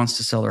someone Yeah. wants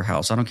to sell their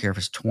house, I don't care if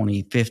it's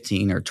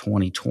 2015 or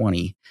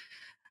 2020,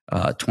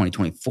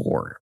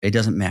 2024, it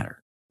doesn't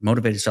matter.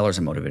 Motivated sellers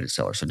are motivated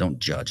sellers, so don't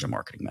judge a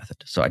marketing method.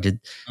 So I did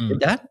Mm.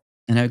 that,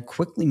 and I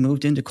quickly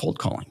moved into cold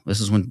calling. This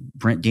is when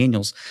Brent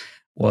Daniels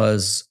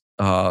was,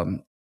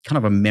 kind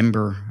of a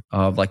member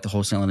of, like, the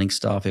wholesaling Inc.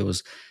 stuff. It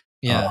was,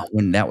 Yeah.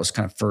 when that was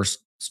kind of first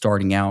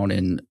starting out,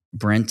 and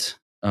Brent,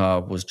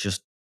 was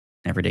just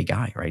an everyday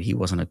guy, right? He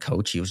wasn't a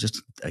coach, he was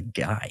just a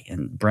guy,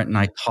 and Brent and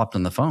I hopped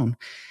on the phone,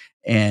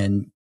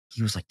 and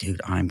he was like, "Dude,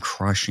 I'm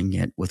crushing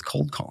it with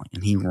cold calling."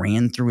 And he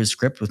ran through his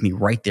script with me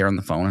right there on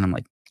the phone. And I'm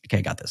like, "Okay,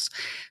 I got this."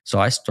 So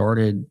I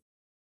started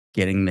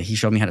he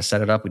showed me how to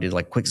set it up. We did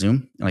like quick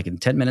Zoom, like in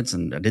 10 minutes,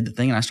 and I did the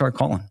thing and I started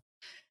calling.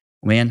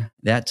 Man,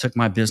 that took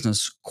my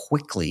business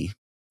quickly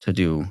to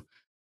do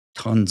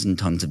tons and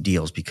tons of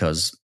deals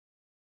because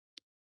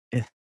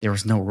there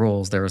was no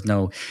rules.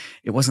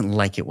 It wasn't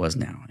like it was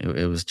now.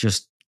 It was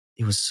just,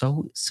 it was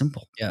so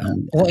simple. Yeah.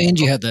 Well, And and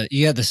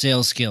you had the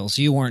sales skills.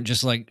 You weren't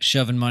just like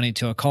shoving money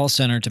to a call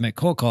center to make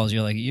cold calls.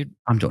 You're like,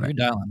 I'm doing you're it.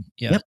 dialing.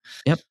 Yeah. Yep,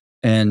 yep,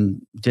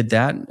 and did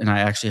that, and I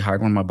actually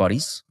hired one of my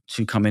buddies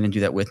to come in and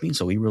do that with me,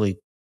 so we really,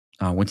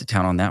 went to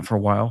town on that for a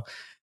while.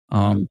 Mhm.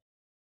 Um,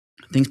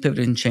 Things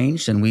pivoted and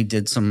changed, and we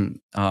did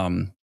some,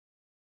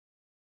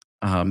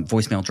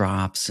 voicemail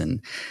drops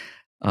and,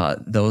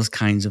 those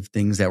kinds of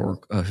things that were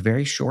a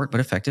very short but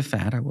effective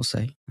fad, I will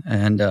say,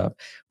 and,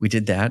 we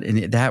did that,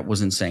 and that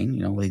was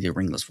insane. We did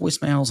ringless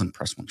voicemails and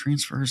press one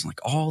transfers, and, like,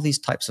 all these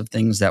types of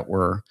things that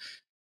were,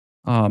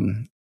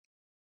 um,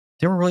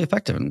 they were really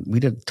effective, and we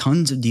did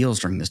tons of deals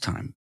during this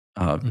time.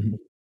 Uh Mhm.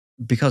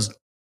 because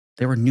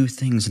there were new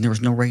things and there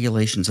was no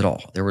regulations at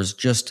all. There was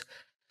just,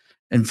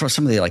 and for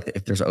some of the, like,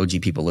 if there's OG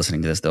people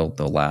listening to this, they'll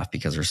laugh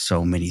because there's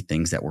so many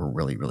things that were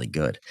really, really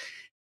good.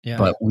 Yeah.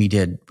 But we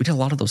did a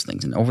lot of those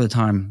things. And over the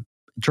time,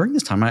 during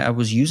this time, I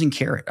was using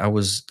Carrot.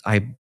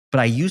 But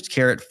I used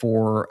Carrot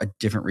for a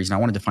different reason. I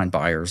wanted to find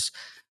buyers,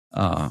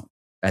 uh,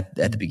 at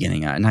the Mhm.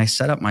 beginning. And I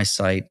set up my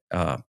site.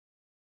 I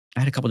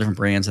had a couple different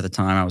brands at the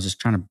time. I was just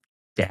trying to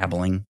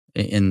dabbling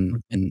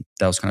Mhm. in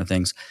those kind of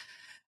things.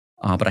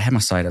 But I had my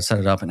site, I set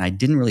it up, and I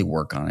didn't really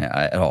work on it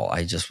at all.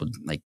 I just would,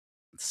 like,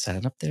 set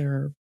it up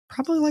there,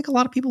 probably like a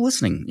lot of people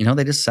listening.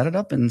 They just set it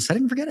up and set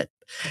it and forget it.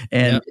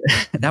 And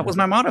Yep. that Mhm. was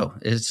my motto,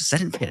 is just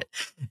set it and forget it.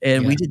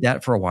 And we Yeah. did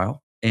that for a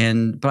while.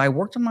 But I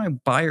worked on my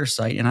buyer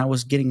site, and I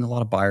was getting a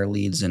lot of buyer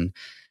leads, and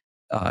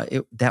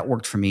that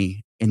worked for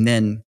me. And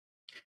then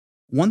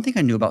one thing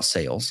I knew about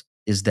sales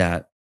is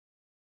that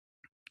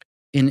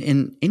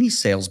in any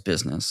sales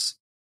business,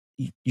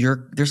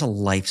 there's a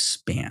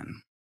lifespan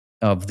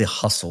of the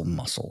hustle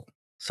muscle,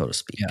 so to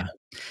speak. Yeah.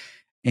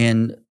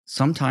 And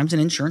sometimes in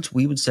insurance,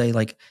 we would say,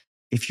 like,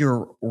 if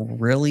you're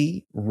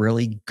really,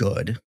 really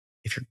good,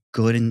 if you're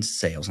good in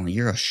sales, and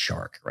you're a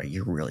shark, right?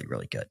 You're really,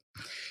 really good.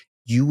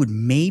 You would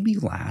maybe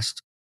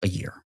last a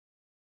year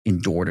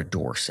in door to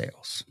door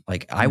sales.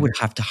 Like, I Mhm. would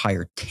have to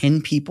hire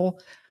 10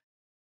 people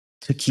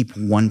to keep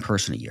one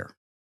person a year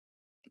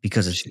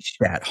because it's Sheesh.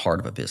 that hard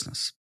of a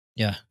business,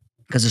 Yeah.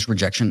 because it's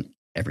rejection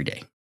every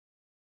day.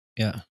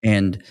 Yeah.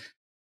 And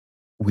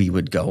we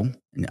would go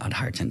and I'd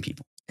hire 10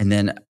 people. And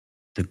then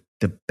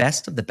the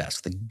best of the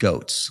best, the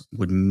goats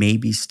would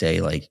maybe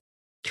stay like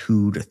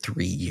 2 to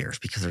 3 years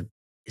because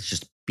it's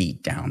just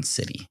beat down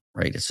city,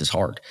 right? It's just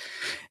hard.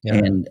 Yeah.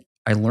 And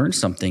I learned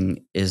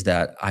something is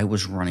that I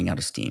was running out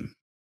of steam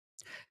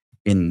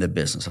in the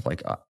business of,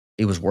 like,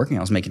 it was working.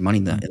 I was making money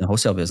in the Mhm.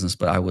 wholesale business,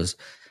 but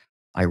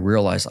I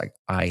realized, like,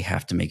 I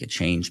have to make a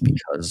change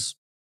because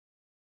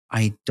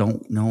I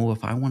don't know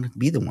if I want to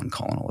be the one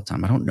calling all the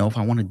time. I don't know if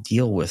I want to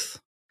deal with,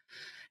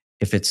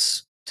 if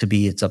it's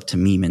up to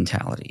me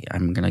mentality.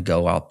 I'm going to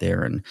go out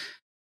there and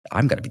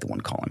I'm got to be the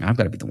one calling. I've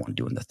got to be the one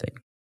doing the thing.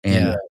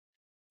 And Yeah.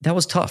 that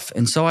was tough.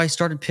 And so I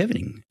started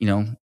pivoting,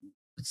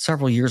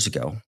 several years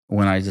ago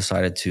when I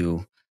decided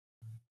to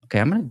okay,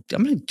 I'm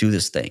gonna do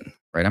this thing,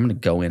 right? I'm gonna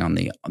go in on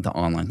the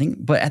online thing.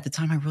 But at the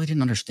time, I really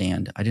didn't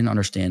understand. I didn't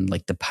understand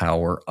like the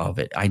power of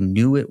it. I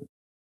knew it.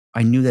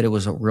 I knew that it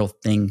was a real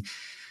thing,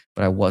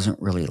 but I wasn't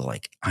really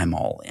like I'm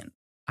all in.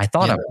 I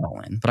thought Yeah. I was all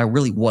in, but I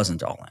really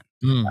wasn't all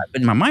in. Mm.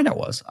 But in my mind, I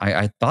was.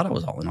 I thought I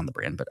was all in on the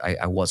brand, but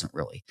I wasn't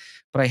really.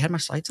 But I had my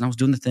sights and I was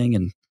doing the thing,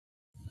 and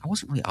I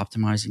wasn't really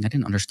optimizing. I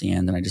didn't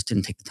understand, and I just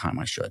didn't take the time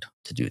I should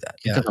to do that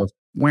Yeah. because I was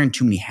wearing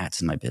too many hats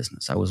in my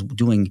business. I was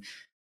doing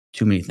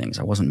too many things.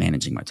 I wasn't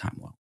managing my time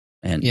well,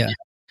 and Yeah.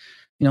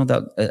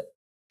 that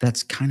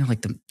that's kind of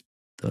like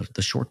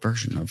the short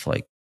version of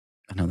like.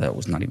 I know that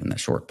was not even that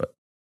short, but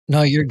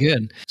No, you're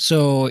good.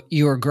 So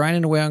you were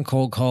grinding away on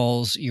cold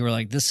calls. You were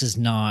like, this is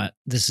not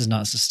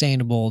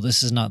sustainable.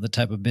 This is not the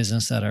type of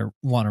business that I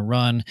want to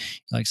run.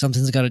 Like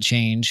something's got to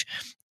change.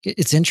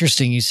 It's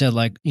interesting. You said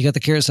like you got the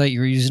carrot site, you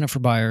were using it for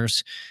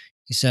buyers.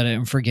 You said it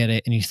and forget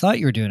it. And you thought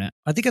you were doing it.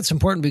 I think it's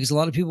important because a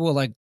lot of people will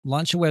like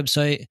launch a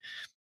website,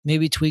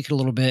 maybe tweak it a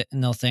little bit,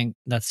 and they'll think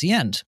that's the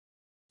end.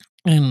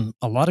 And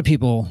a lot of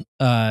people,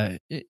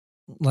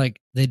 like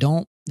they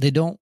don't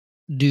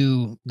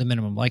do the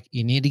minimum. Like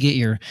you need to get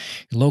your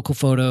local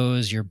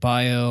photos, your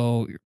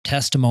bio, your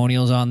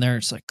testimonials on there.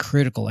 It's like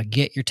critical. Like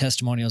get your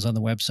testimonials on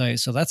the website.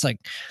 So that's like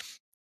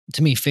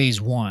to me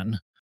phase one.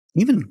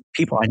 even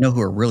people I know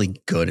who are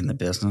really good in the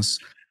business,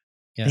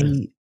 Yeah, they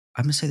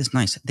I'm gonna say this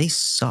nice. They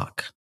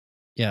suck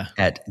yeah,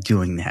 at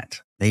doing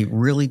that. They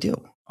really do.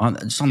 On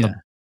just on yeah,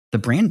 the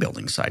brand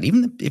building side,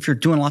 even if you're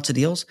doing lots of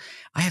deals,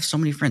 I have so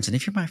many friends, and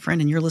if you're my friend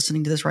and you're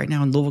listening to this right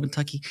now in Louisville,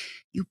 Kentucky,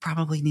 you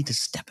probably need to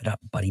step it up,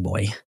 buddy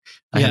boy.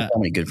 I have yeah, so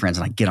many good friends,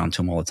 and I get on to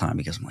them all the time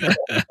because I'm like,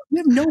 you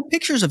have no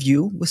pictures of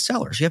you with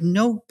sellers. You have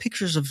no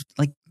pictures of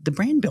like the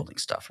brand building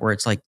stuff where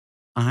it's like,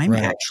 I'm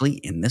right. actually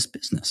in this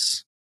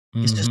business.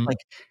 It's just Hmm. like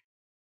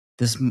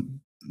this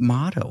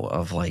motto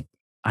of like,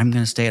 I'm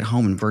going to stay at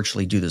home and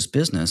virtually do this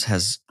business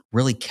has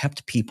really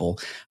kept people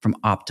from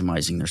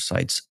optimizing their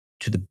sites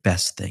to the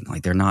best thing.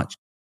 Like they're not,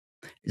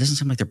 it doesn't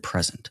seem like they're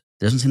present.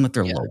 It doesn't seem like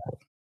they're Yeah. local.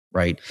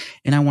 Right.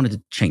 And I wanted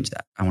to change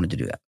that. I wanted to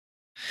do that.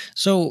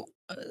 So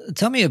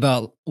tell me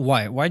about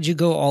why. Why'd you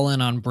go all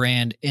in on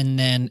brand, and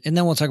then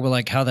we'll talk about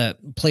like how that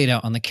played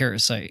out on the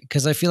carrot site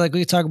because I feel like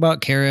we talk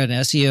about carrot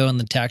and SEO and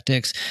the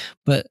tactics,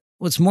 but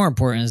what's more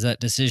important is that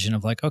decision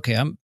of like, okay,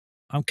 I'm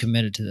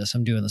committed to this.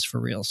 I'm doing this for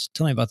reals.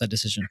 Tell me about that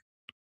decision.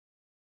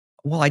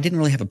 Well, I didn't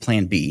really have a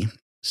plan B.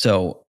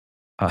 So,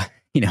 uh,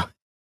 you know,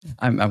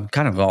 I'm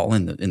kind of all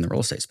in the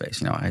real estate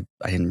space. I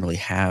didn't really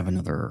have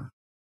another,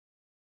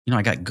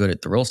 I got good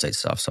at the real estate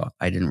stuff. So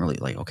I didn't really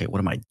like, okay, what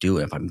am I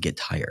doing if I get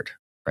tired?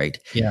 Right.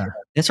 Yeah.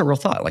 That's a real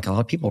thought. Like a lot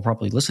of people are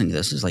probably listening to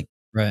this is like,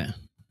 Right.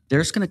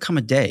 there's going to come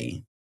a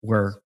day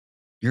where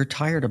you're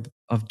tired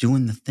of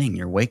doing the thing.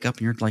 You wake up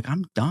and you're like,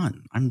 I'm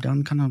done. I'm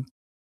done.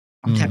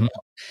 I'm tapped Hmm. out.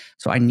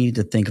 So I needed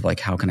to think of like,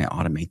 how can I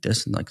automate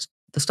this? And like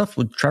the stuff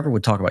Trevor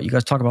would talk about, you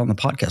guys talk about on the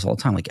podcast all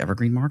the time, like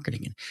evergreen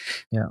marketing and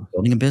Yeah.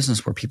 building a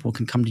business where people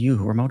can come to you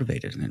who are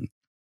motivated. And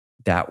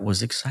that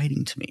was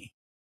exciting to me.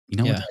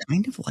 It's Yeah.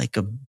 kind of like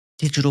a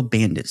digital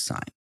bandit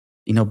sign.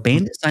 Mm.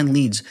 Bandit sign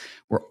leads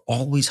were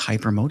always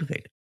hyper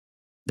motivated.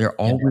 They're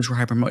Yeah. always were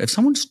hyper motivated. If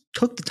someone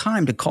took the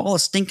time to call a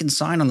stinking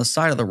sign on the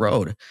side of the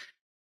road,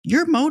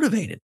 you're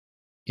motivated.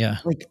 Yeah.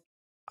 Like,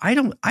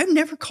 I've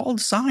never called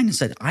a sign and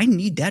said, I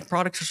need that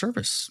product or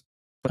service.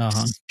 But Uh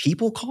huh.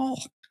 people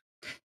call.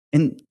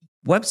 And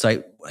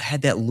website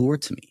had that lure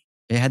to me.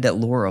 It had that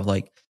lure of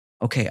like,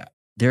 okay,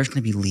 there's going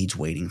to be leads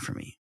waiting for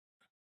me.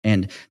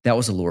 And that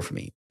was a lure for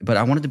me. But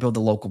I wanted to build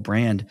the local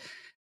brand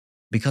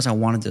because I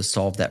wanted to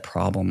solve that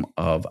problem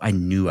of I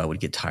knew I would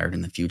get tired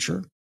in the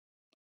future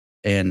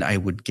and I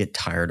would get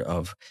tired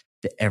of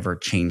the ever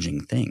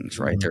changing things,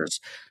 right? Mhm.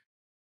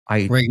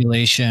 I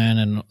Regulation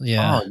and Oh,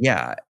 yeah.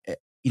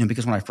 yeah.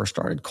 Because when I first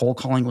started, cold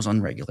calling was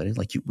unregulated.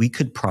 Like we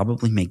could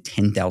probably make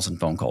 10,000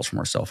 phone calls from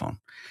our cell phone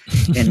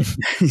and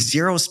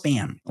zero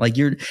spam. Like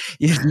you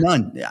have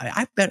none.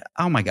 I bet,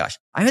 oh my gosh,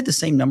 I had the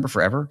same number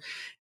forever.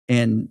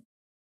 And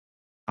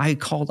I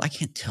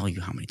can't tell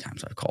you how many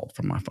times I've called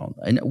from my phone.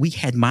 And we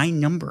had my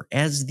number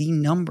as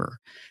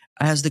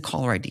the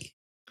caller ID.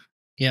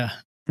 Yeah.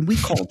 And we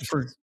called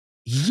for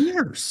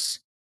years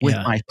with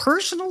Yeah. my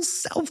personal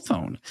cell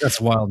phone. That's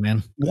wild,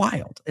 man.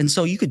 Wild. And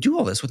so you could do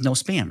all this with no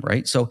spam,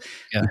 right? So we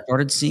Yeah.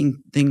 started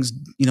seeing things,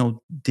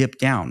 dip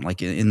down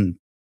like in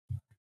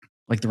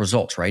like the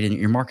results, right? In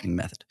your marketing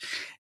method.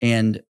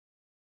 And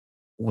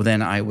well,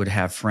 then I would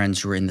have friends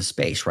who are in the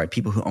space, right?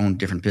 People who own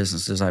different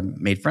businesses. I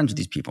made friends with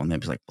these people and they'd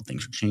be like, well,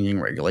 things are changing,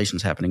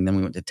 regulations happening. Then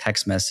we went to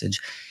text message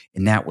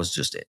and that was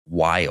just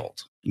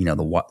wild,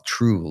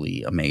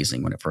 truly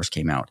amazing when it first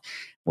came out.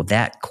 Well,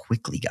 that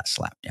quickly got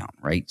slapped down,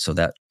 right? So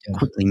that Yeah.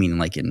 quickly meaning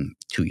like in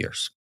 2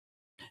 years.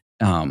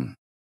 Um,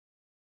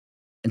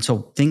 And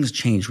so things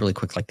change really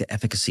quick, like the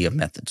efficacy of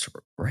methods,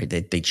 right?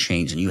 They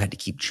change and you had to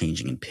keep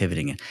changing and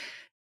pivoting.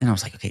 And I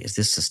was like, okay, is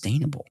this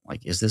sustainable?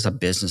 Like, is this a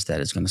business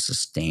that is going to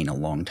sustain a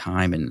long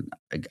time? And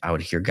I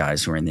would hear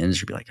guys who are in the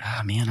industry be like,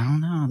 oh man, I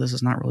don't know. This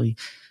is not really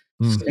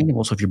Mm.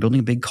 sustainable. So if you're building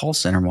a big call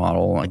center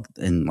model, like,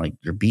 and like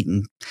you're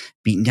beating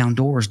down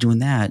doors doing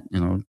that,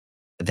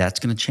 that's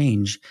going to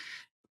change.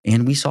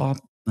 And we saw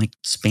like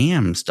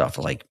spam stuff.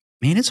 Like,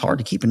 man, it's hard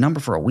to keep a number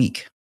for a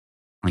week.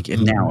 Like if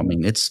now, Mhm. I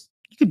mean,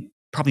 you could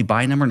probably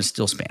buy a number and it's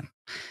still spam.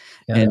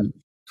 Yeah. And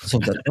so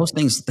those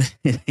things,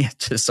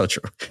 it's just so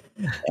true.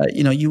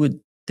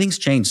 Things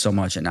change so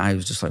much. And I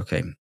was just like,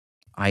 okay,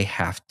 I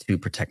have to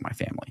protect my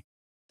family.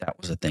 That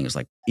was the thing. It's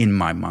like in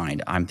my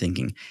mind, I'm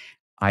thinking,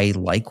 I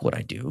like what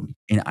I do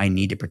and I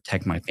need to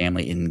protect my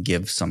family and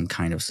give some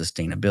kind of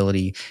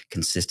sustainability,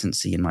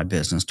 consistency in my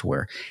business to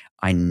where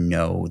I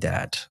know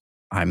that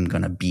I'm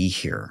going to be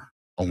here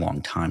a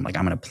long time. Like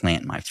I'm going to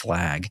plant my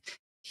flag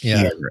here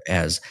Yeah.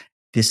 as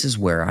this is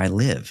where I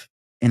live.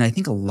 And I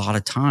think a lot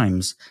of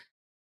times,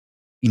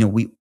 if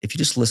you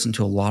just listen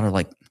to a lot of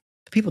like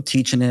the people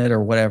teaching it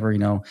or whatever,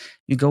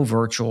 you go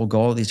virtual,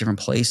 go all these different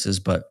places,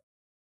 but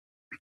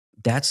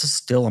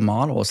still a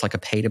model. It's like a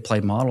pay to play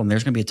model. And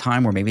there's going to be a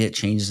time where maybe it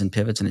changes and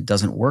pivots and it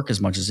doesn't work as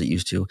much as it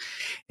used to.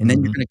 And then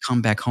you're Mhm. going to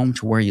come back home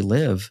to where you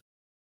live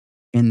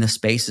and the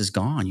space is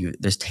gone.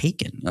 There's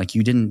taken. Like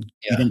you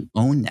Yeah. didn't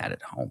own that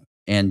at home.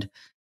 And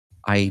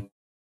I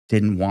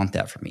didn't want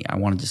that for me. I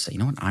wanted to say, you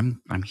know what,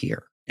 I'm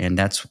here. And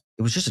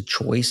it was just a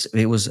choice.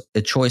 It was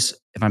a choice,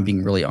 if I'm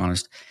being really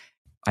honest.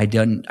 I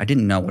didn't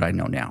know what I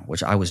know now,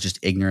 which I was just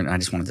ignorant. And I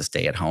just wanted to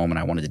stay at home and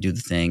I wanted to do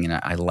the thing. And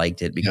I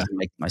liked it Yeah. because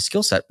my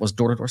skill set was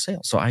door to door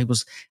sales. So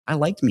I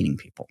liked meeting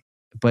people.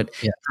 But it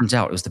Yeah. turns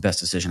out it was the best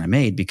decision I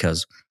made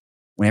because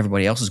when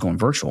everybody else is going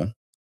virtual,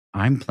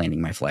 I'm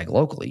planting my flag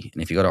locally.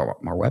 And if you go to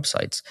our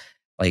websites,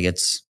 like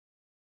it's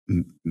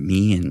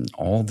me and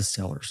all the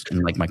sellers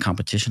and like my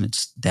competition,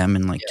 it's them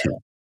and like Yeah. two,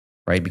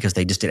 right? Because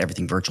they just did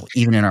everything virtual,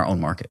 even in our own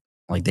market.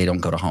 Like they don't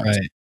go to homes.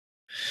 Right.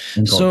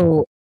 They go to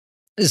So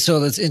so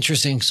that's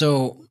interesting.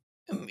 So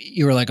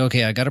you were like,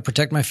 okay, I got to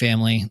protect my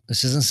family.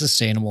 This isn't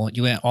sustainable.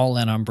 You went all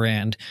in on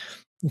brand.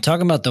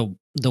 Talking about the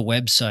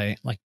website,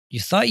 like you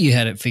thought you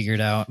had it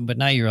figured out, but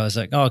now you realize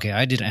like, oh, okay,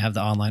 I didn't have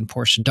the online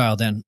portion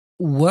dialed in.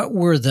 What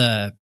were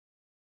the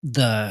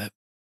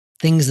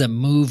things that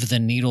move the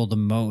needle the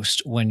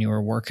most when you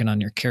were working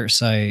on your Carrot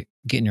site,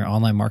 getting your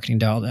online marketing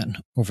dialed in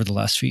over the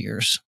last few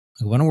years?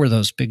 Like, when were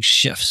those big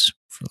shifts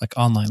for like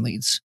online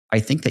leads? I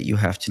think that you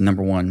have to,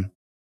 number one,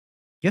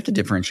 you have to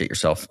differentiate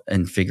yourself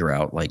and figure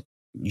out like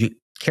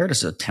Carrot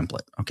is a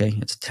template. Okay.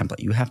 It's a template.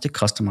 You have to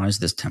customize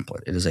this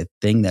template. It is a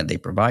thing that they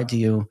provide to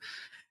you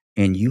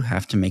and you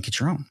have to make it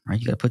your own, right?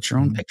 You got to put your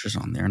own Mhm. pictures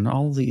on there and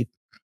all the,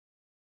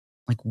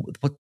 like,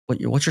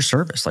 what's your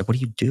service? Like, what do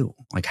you do?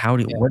 Like, Yeah.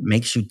 what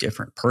makes you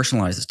different?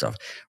 Personalize the stuff,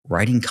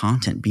 writing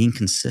content, being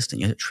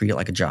consistent. You have to treat it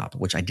like a job,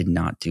 which I did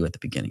not do at the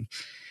beginning.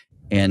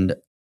 And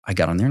I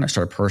got on there and I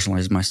started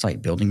personalizing my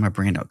site, building my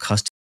brand out,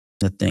 custom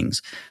the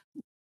things,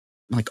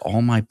 like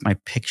all my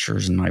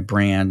pictures and my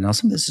brand. Now,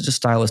 some of this is just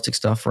stylistic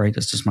stuff, right?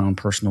 It's just my own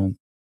personal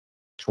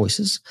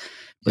choices,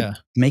 but Yeah.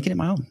 making it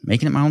my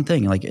own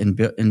thing, like in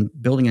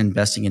building and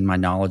investing in my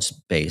knowledge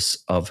base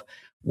of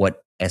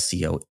what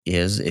SEO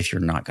is if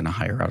you're not going to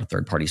hire out a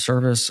third party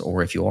service,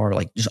 or if you are,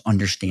 like just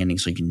understanding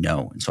so you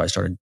know. And so I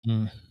started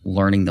Mm.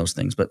 learning those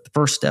things. But the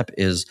first step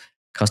is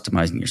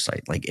customizing your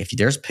site. Like if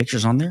there's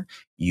pictures on there,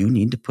 you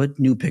need to put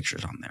new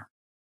pictures on there.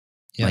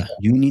 Like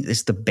Yeah.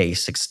 it's the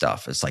basic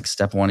stuff. It's like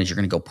step one is you're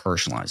going to go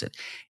personalize it.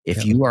 If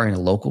Yep. you are in a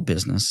local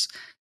business,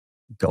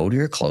 go to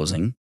your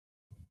closing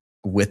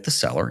with the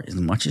seller as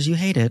much as you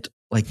hate it.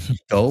 Like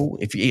go,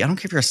 I don't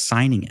care if you're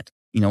assigning it,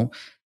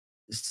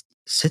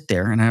 sit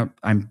there. And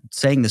I'm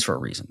saying this for a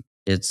reason.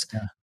 It's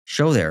Yeah.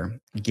 show there,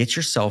 get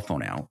your cell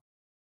phone out,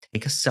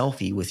 take a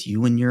selfie with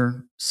you and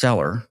your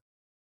seller,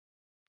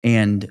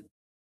 and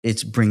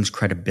it brings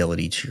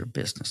credibility to your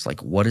business.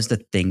 Like, what is the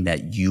thing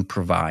that you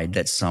provide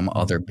that some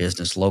other Mhm.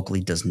 business locally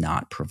does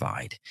not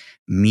provide?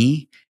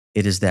 Me,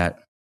 it is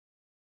that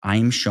I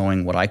am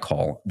showing what I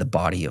call the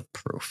body of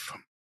proof.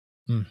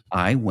 Mm.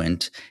 I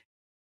went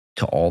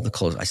to all the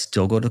close. I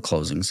still go to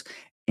closings,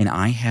 and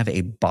I have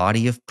a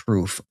body of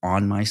proof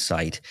on my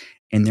site.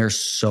 And there's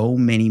so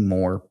many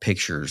more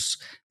pictures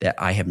that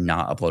I have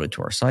not uploaded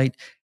to our site,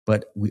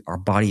 but our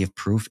body of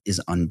proof is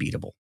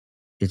unbeatable.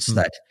 It's Mm.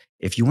 that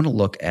if you want to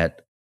look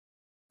at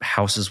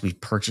houses we've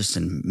purchased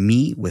and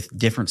me with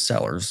different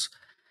sellers,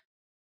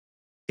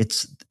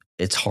 it's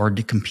it's hard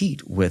to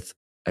compete with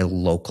a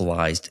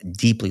localized,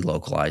 deeply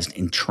localized,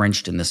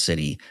 entrenched in the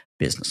city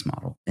business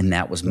model. And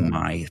that was Yeah.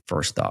 my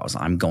first thought was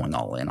I'm going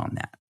all in on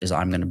that. Is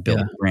I'm going to build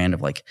Yeah. a brand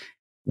of like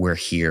we're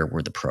here,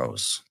 we're the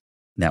pros.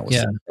 Yeah.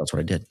 That's what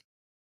I did.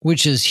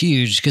 Which is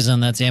huge because then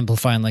that's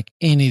amplifying like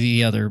any of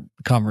the other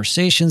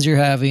conversations you're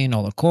having,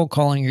 all the cold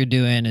calling you're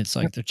doing. It's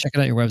like Yep. they're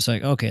checking out your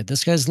website. Okay,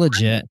 this guy's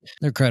legit.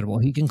 They're credible.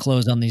 He can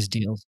close on these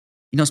deals.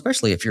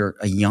 Especially if you're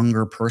a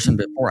younger person.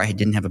 Before I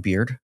didn't have a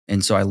beard,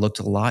 and so I looked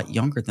a lot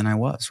younger than I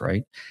was.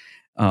 Right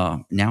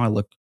now, I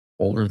look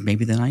older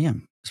maybe than I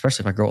am,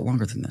 especially if I grow it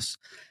longer than this.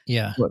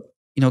 Yeah. But,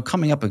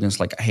 coming up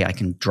against like, hey, I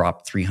can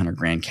drop 300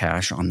 grand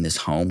cash on this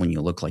home when you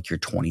look like you're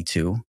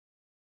 22,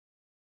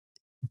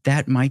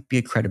 that might be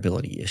a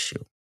credibility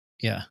issue.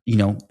 Yeah.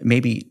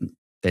 Maybe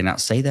they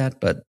not say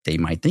that, but they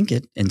might think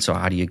it. And so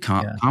how do you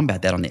Yeah.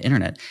 combat that on the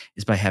internet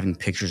is by having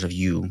pictures of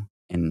you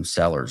and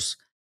sellers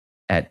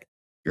at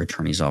your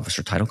attorney's office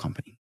or title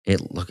company. Hey,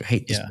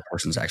 this Yeah.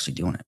 person's actually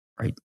doing it,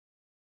 right?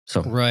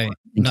 So Right.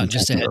 in Not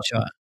just a conjunction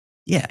with headshot.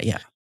 yeah, yeah.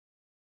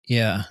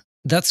 Yeah,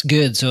 that's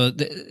good. So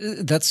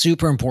that's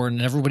super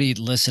important. Everybody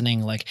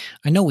listening, like,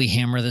 I know we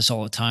hammer this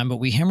all the time, but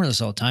we hammer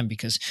this all the time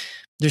because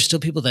there's still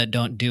people that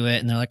don't do it.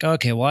 And they're like,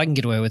 okay, well, I can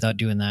get away without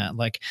doing that.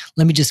 Like,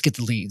 let me just get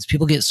the leads.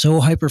 People get so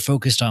hyper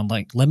focused on,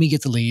 like, let me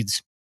get the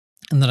leads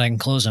and then I can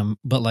close them.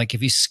 But like,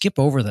 if you skip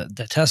over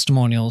the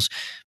testimonials,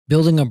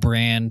 building a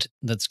brand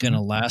that's going Mhm.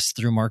 to last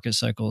through market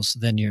cycles,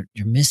 then you're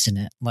missing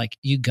it. Like,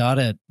 you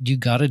gotta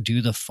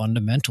do the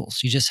fundamentals.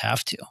 You just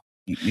have to.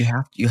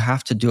 You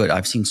have to do it.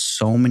 I've seen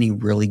so many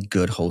really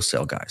good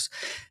wholesale guys.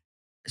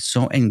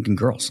 So and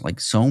girls, like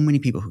so many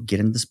people who get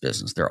into this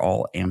business, they're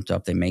all amped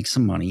up, they make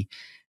some money,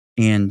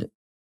 and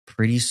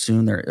pretty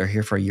soon they're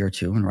here for a year or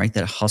two, and right,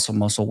 that hustle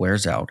muscle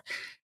wears out.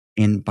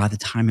 And by the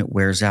time it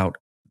wears out,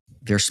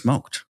 they're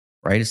smoked,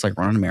 right? It's like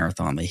running a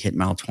marathon. They hit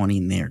mile 20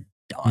 and they're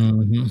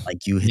done. Hmm.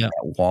 Like you hit Yeah,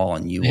 that wall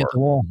and you hit are the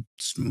wall.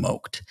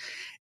 smoked.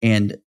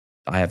 And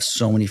I have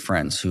so many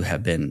friends who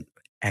have been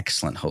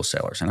excellent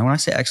wholesalers. And when I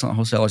say excellent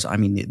wholesalers, I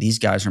mean these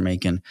guys are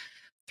making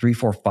three,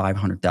 four,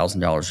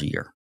 $500,000 a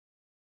year.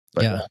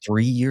 But Yeah,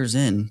 3 years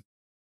in,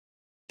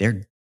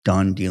 they're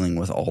done dealing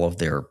with all of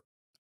their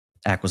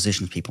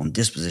acquisitions people and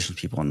dispositions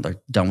people, and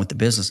they're done with the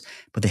business,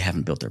 but they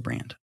haven't built their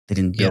brand. They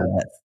didn't yeah.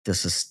 build the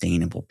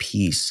sustainable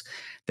piece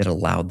that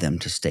allowed them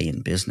to stay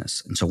in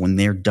business. And so when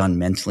they're done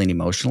mentally and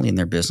emotionally in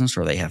their business,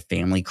 or they have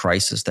family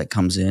crisis that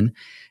comes in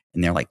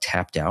and they're like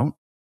tapped out,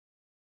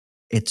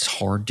 it's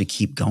hard to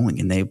keep going.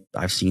 And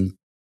I've seen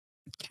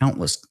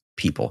countless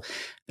people.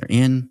 They're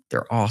in,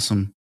 they're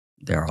awesome,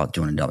 they're out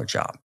doing another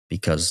job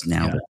because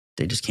now Yeah.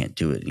 they just can't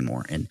do it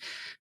anymore. And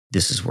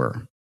this is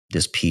where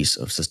this piece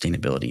of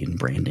sustainability and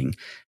branding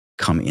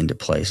come into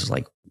place. Is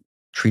like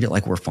treat it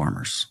like we're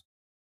farmers.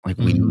 Like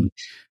Mhm. we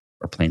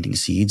are planting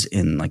seeds,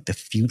 and like the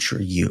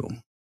future you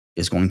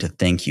is going to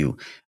thank you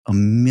a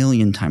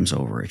million times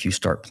over if you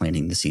start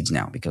planting the seeds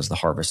now, because the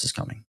harvest is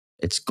coming.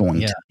 It's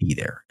going Yeah. to be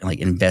there. Like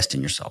invest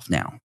in yourself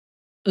now.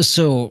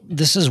 So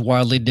this is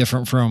wildly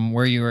different from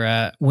where you were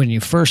at when you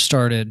first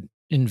started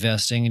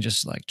investing and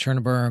just like churn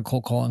and burn,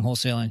 cold calling,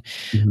 wholesaling.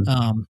 Mhm.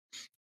 Um,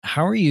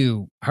 how are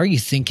you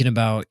thinking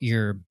about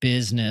your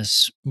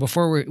business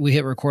before we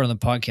hit record on the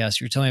podcast?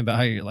 You were telling me about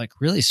how you're like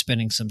really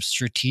spending some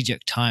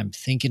strategic time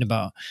thinking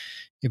about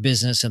your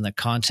business and the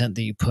content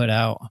that you put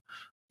out.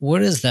 What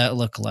does that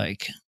look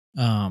like?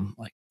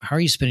 Like, how are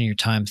you spending your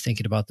time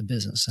thinking about the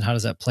business and how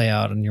does that play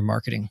out in your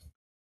marketing?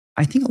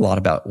 I think a lot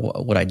about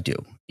what I do,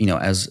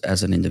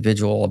 as an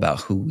individual,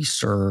 about who we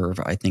serve.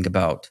 I think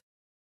about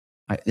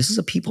this is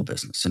a people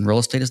business, and real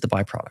estate is the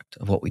byproduct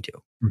of what we do.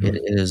 It Mhm.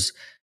 is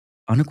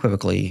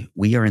unequivocally,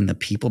 we are in the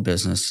people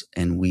business,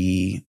 and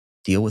we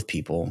deal with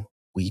people.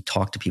 We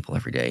talk to people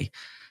every day.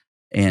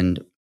 And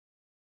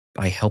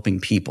by helping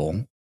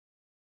people,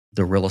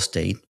 the real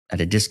estate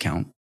at a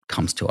discount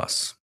comes to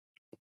us.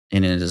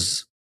 And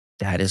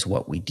that is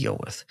what we deal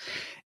with.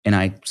 And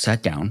I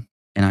sat down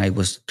and I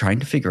was trying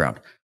to figure out,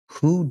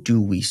 who do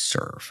we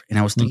serve? And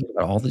I was Mm. thinking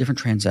about all the different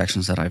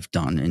transactions that I've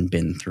done and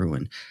been through,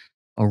 and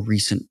a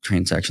recent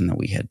transaction that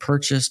we had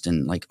purchased,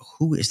 and like,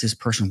 who is this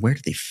person? Where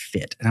do they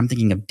fit? And I'm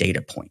thinking of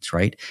data points,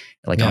 right?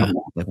 Like on a Yeah.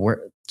 map, like we're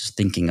just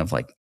thinking of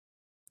like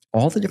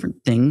all the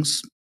different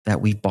things that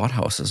we've bought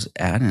houses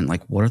at, and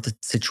like what are the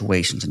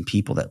situations and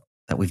people that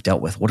we've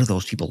dealt with? What do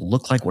those people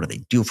look like? What do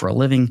they do for a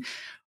living?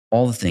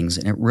 All the things.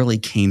 And it really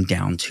came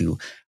down to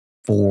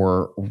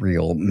four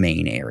real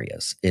main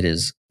areas it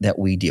is that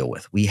we deal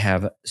with. We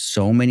have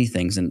so many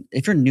things. And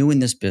if you're new in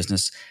this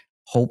business,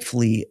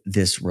 hopefully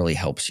this really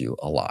helps you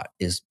a lot,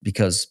 is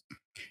because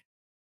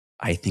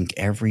I think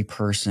every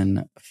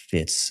person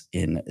fits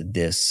in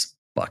this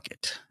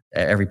bucket.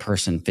 Every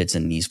person fits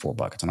in these four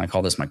buckets. And I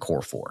call this my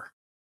core four.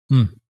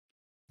 Mm.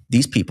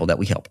 These people that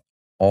we help,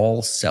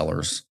 all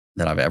sellers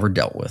that I've ever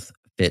dealt with,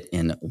 fit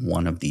in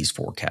one of these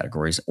four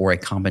categories, or a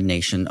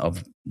combination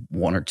of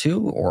one or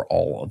two, or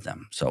all of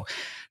them. So,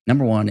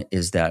 number one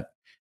is that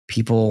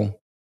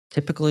people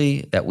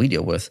typically that we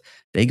deal with,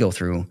 they go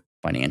through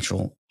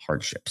financial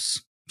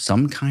hardships.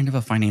 Some kind of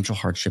a financial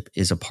hardship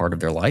is a part of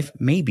their life,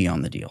 maybe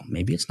on the deal,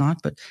 maybe it's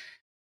not, but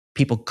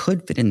people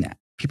could fit in that.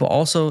 People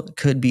also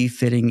could be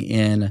fitting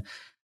in,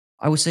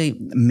 I would say,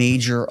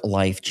 major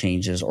life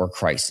changes or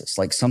crisis.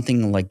 Like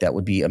something like that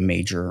would be a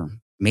major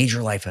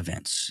life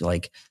events.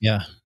 Like,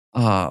 Yeah.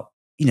 uh,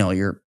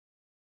 you're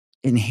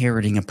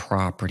inheriting a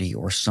property,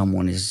 or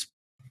someone is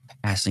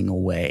passing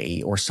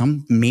away, or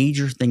some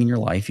major thing in your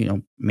life,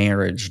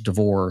 marriage,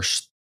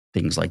 divorce,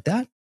 things like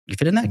that. You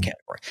fit in that Mm.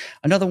 category.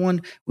 Another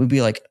one would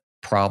be like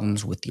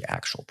problems with the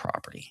actual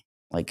property,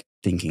 like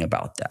thinking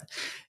about that.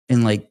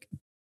 And like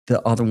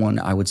the other one,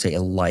 I would say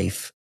a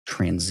life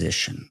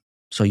transition.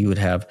 So you would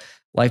have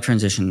life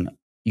transition,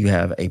 you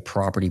have a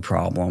property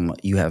problem,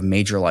 you have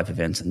major life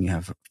events, and you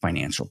have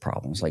financial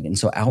problems. Like, and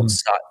so Mm.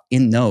 outside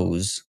in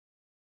those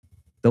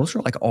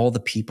are like all the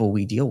people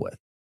we deal with.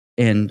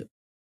 And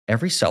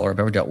every seller I've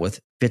ever dealt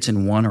with fits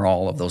in one or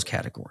all of those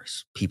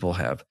categories. People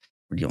have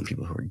We're dealing with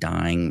people who are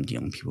dying,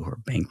 dealing with people who are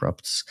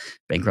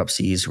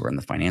bankruptcies, who are in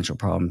the financial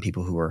problem,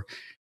 people who are,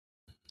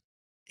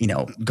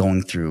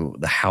 going through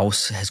the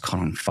house has caught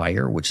on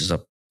fire, which is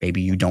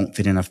maybe you don't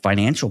fit in a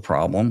financial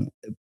problem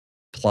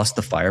plus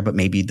the fire, but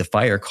maybe the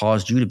fire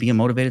caused you to be a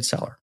motivated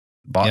seller.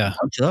 Bought a Yeah.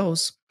 bunch of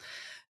those,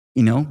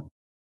 you know,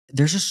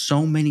 there's just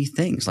so many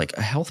things like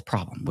a health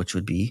problem, which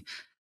would be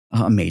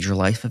a major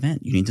life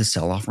event. You need to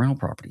sell off rental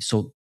property.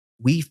 So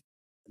we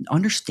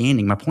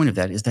understanding my point of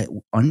that is that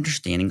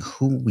understanding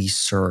who we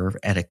serve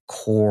at a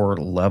core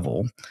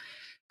level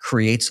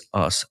creates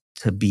us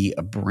to be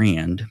a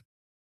brand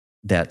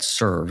that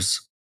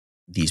serves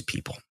these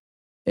people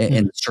Mm.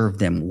 and serve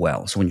them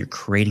well. So when you're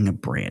creating a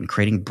brand,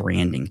 creating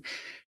branding,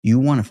 you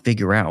want to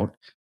figure out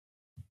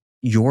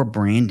your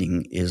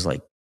branding is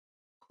like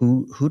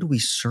who do we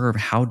serve?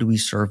 How do we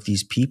serve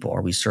these people?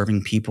 Are we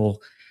serving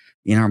people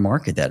in our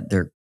market that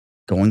they're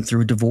going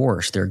through a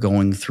divorce, they're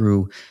going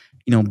through,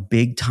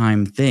 big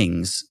time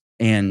things,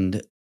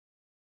 and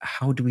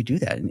how do we do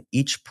that? And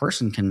each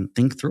person can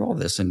think through all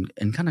this and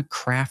kind of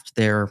craft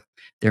their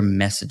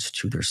message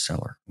to their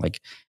seller.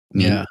 Like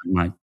me, Yeah.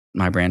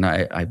 my brand,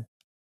 I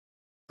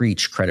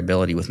preach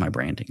credibility with my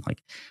branding.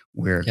 Like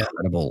we're a Yeah.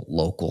 credible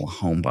local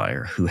home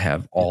buyer who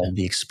have Yeah. all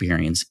the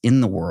experience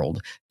in the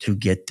world to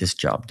get this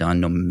job done,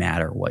 no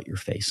matter what you're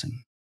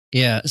facing.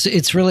 Yeah, so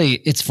it's funny,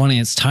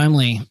 it's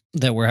timely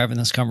that we're having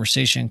this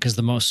conversation because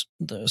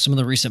some of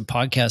the recent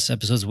podcast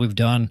episodes we've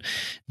done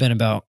been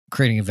about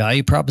creating a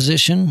value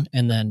proposition,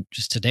 and then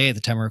just today at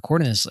the time we're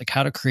recording this, like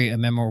how to create a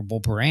memorable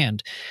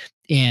brand.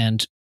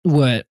 And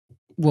what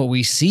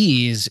we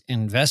see is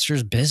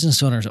investors,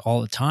 business owners all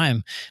the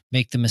time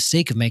make the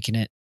mistake of making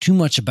it too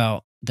much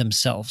about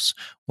themselves.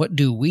 What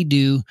do we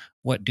do?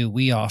 What do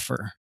we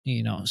offer?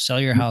 Sell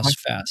your house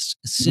fast.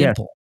 It's Yes,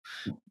 simple,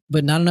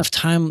 but not enough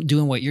time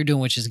doing what you're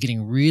doing, which is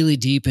getting really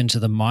deep into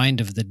the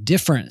mind of the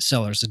different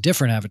sellers, the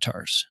different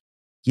avatars.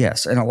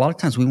 yes. And a lot of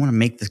times we want to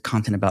make the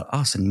content about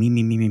us and me,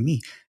 me, me, me,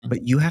 me. Mhm.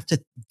 But you have to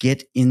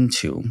get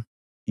into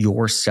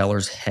your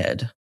seller's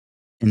head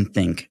and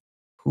think,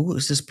 who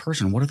is this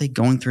person? What are they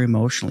going through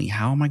emotionally?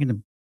 How am I going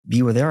to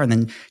be where they are? And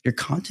then your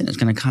content is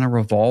going to kind of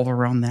revolve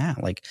around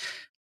that. Like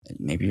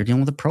maybe you're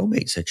dealing with a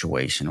probate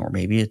situation, or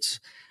maybe it's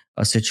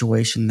a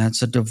situation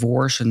that's a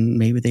divorce and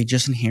maybe they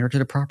just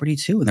inherited a property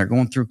too and they're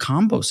going through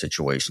combo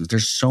situations.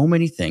 There's so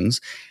many things.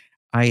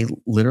 I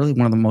literally,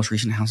 one of the most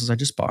recent houses I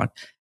just bought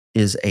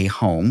is a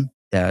home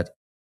that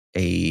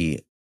a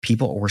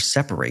people were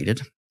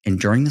separated. And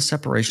during the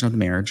separation of the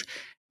marriage,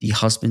 the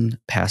husband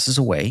passes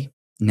away.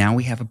 Now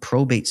we have a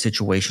probate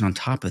situation on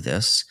top of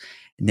this.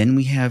 And then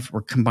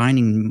we're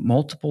combining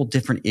multiple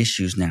different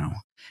issues now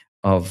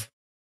of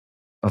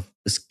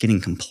it's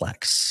getting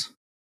complex.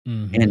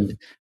 And Mhm.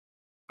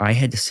 I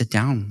had to sit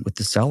down with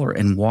the seller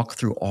and walk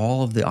through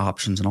all of the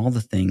options and all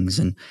the things.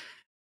 And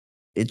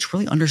it's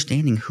really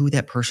understanding who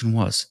that person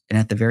was. And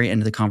at the very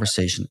end of the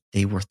conversation,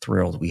 they were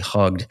thrilled. We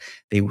hugged.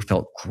 They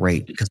felt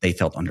great because they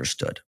felt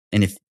understood.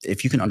 And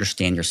if you can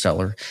understand your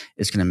seller,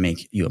 it's going to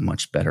make you a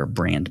much better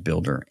brand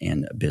builder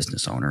and a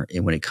business owner.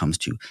 And when it comes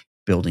to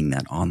building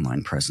that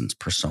online presence,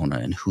 persona,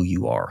 and who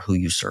you are, who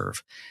you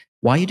serve,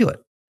 why you do it,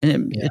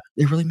 and Yeah.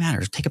 it really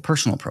matters. Take a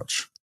personal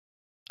approach.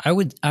 I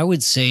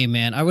would say,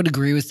 man, I would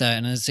agree with that.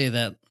 And I'd say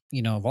that,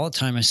 of all the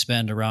time I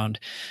spend around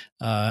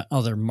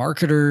other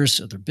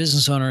marketers, other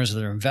business owners,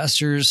 other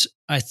investors,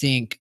 I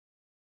think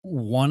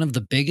one of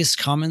the biggest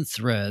common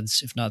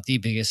threads, if not the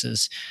biggest,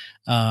 is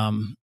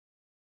um,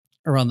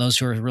 around those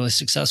who are really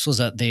successful is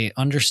that they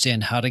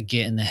understand how to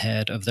get in the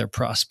head of their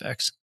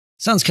prospects.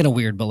 Sounds kind of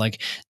weird, but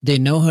like they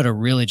know how to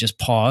really just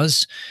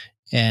pause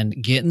and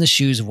get in the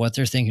shoes of what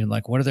they're thinking.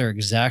 Like, what are their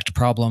exact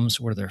problems?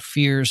 What are their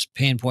fears,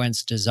 pain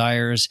points,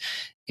 desires?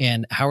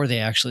 And how are they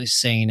actually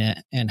saying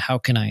it? And how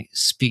can I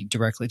speak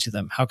directly to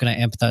them? How can I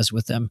empathize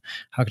with them?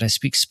 How can I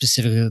speak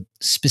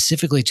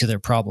specifically to their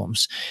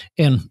problems?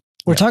 And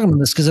we're Yeah. talking about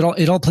this because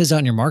it all plays out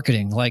in your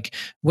marketing. Like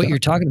what you're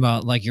talking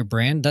about, like your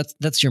brand,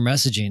 that's your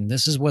messaging.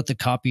 This is what the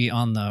copy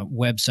on the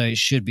website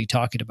should be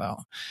talking about.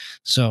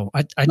 So I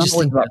Not just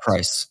always think about that's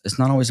price. It's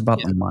not always about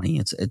yeah, the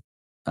money.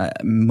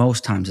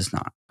 Most times it's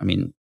not. I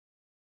mean,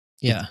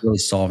 it's yeah. really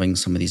solving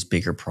some of these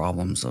bigger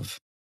problems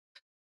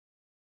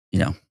you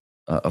know,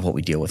 of what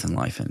we deal with in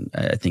life. And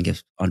I think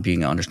if on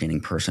being an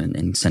understanding person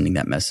and sending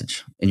that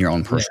message in your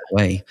own Yeah. personal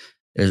way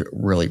is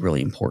really,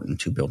 really important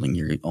to building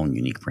your own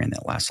unique brand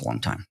that lasts a long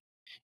time.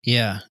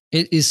 Yeah,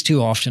 it is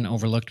too often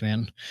overlooked,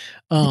 man.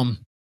 Um,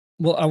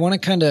 well, I want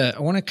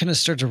to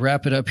start to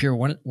wrap it up here.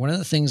 One of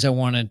the things I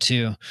wanted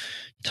to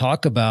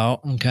talk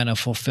about and kind of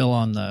fulfill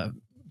on the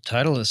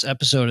title of this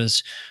episode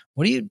is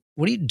what are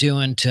you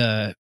doing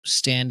to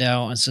stand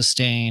out and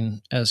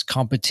sustain as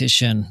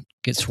competition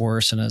gets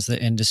worse and as the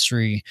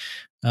industry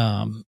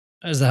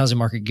as the housing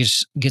market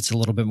gets a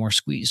little bit more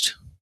squeezed.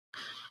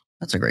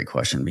 That's a great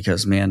question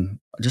because, man,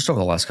 just over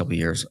the last couple of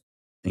years,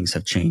 things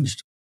have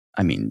changed.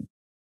 I mean,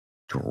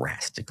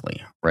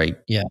 drastically, right?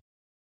 Yeah.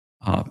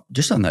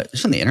 Just on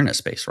the internet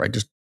space, right?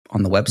 Just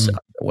on the Mm.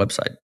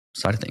 website.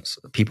 side of things.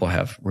 People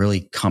have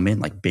really come in,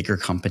 like bigger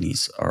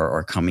companies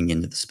are coming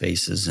into the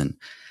spaces. And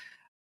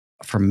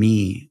for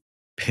me,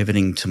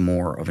 pivoting to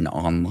more of an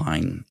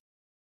online,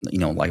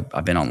 like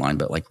I've been online,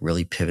 but like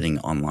really pivoting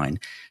online,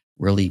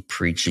 really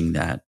preaching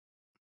that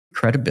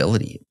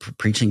credibility,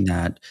 preaching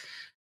that.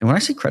 And when I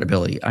say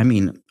credibility, I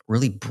mean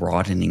really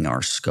broadening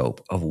our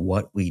scope of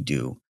what we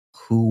do,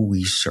 who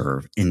we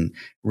serve, and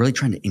really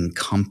trying to Mm.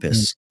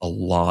 encompass a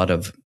lot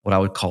of what I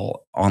would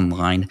call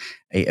online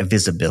a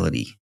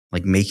visibility,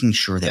 like making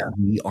sure that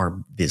Yeah. we are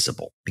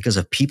visible. Because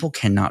if people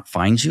cannot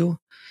find you,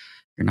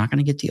 you're not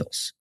going to get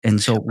deals. And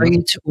so,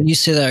 When you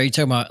say that, are you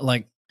talking about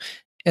like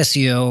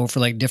SEO for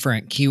like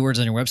different keywords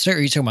on your website? Or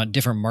are you talking about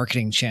different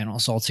marketing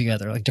channels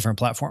altogether, like different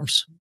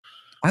platforms?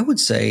 I would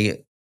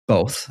say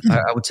both.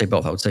 I would say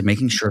both. I would say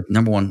making sure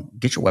number one,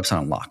 get your website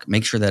on lock.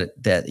 Make sure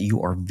that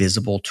you are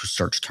visible to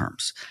search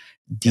terms.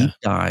 Yeah. Deep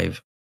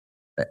dive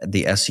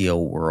the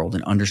SEO world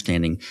and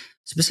understanding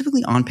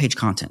specifically on page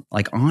content.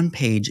 Like on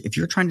page, if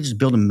you're trying to just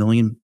build a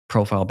million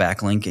profile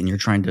backlink and you're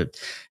trying to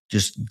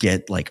just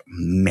get like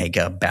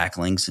mega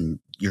backlinks and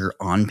your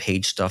on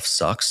page stuff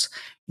sucks,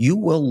 you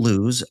will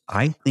lose,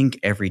 I think,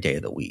 every day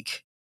of the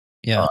week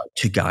Yeah.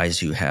 to guys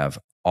who have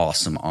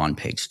awesome on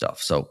page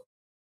stuff. So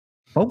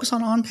focus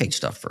on page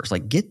stuff first.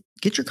 Like get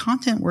your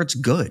content where it's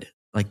good.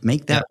 Like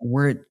make Yeah. that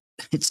where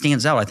it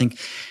stands out. I think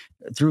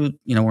through,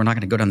 we're not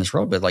going to go down this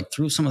road, but like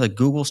through some of the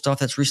Google stuff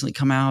that's recently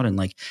come out and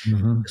like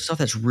Mhm. stuff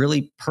that's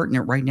really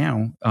pertinent right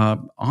now,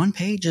 on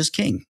page is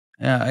king.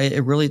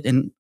 It really,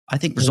 and I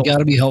think It's results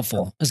gotta be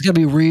helpful. It's gotta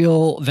be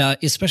real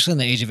especially in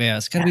the age of AI.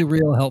 It's gotta be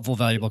real helpful,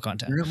 valuable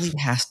content. really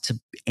has to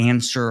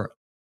answer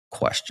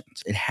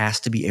questions. It has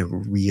to be a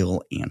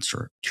real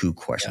answer to Yeah.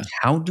 questions.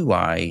 How do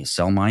I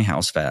sell my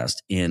house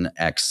fast in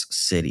X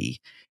city?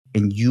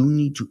 And you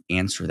need to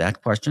answer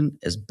that question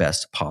as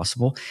best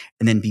possible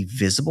and then be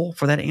visible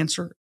for that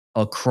answer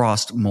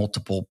across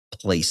multiple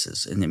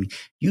places. And then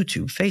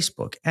YouTube,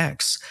 Facebook,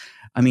 X.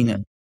 I mean,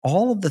 Mm.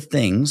 all of the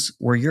things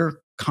where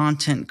your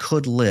content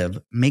could live,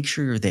 make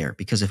sure you're there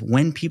because if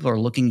when people are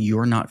looking,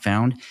 you're not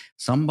found,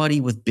 somebody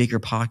with bigger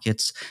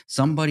pockets,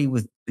 somebody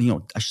with,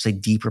 I should say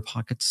deeper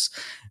pockets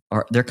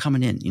they're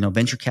coming in,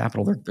 venture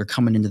capital, they're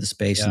coming into the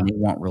space Yeah. and they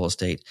want real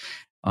estate.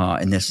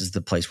 And this is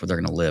the place where they're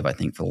going to live, I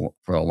think, for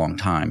a long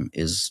time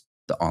is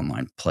the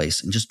online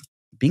place and just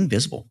being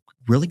visible,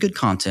 really good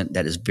content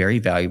that is very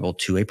valuable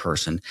to a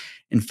person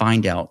and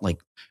find out like,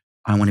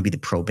 I want to be the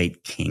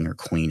probate king or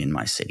queen in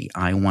my city.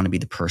 I want to be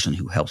the person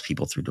who helps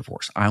people through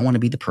divorce. I want to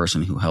be the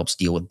person who helps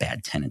deal with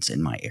bad tenants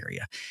in my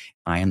area.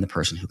 I am the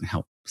person who can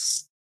help,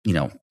 you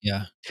know,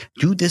 Yeah.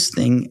 do this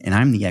thing and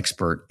I'm the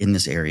expert in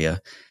this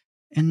area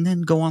and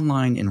then go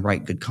online and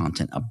write good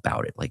content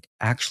about it. Like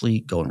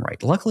actually go and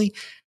write. Luckily,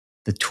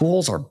 the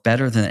tools are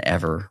better than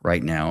ever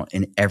right now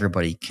and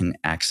everybody can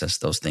access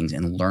those things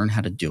and learn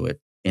how to do it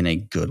in a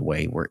good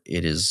way where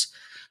it is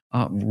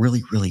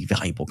really, really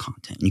valuable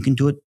content. You can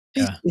do it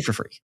Yeah. basically for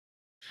free.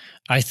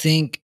 I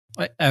think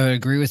I would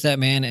agree with that,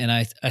 man, and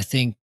I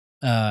think,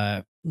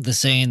 the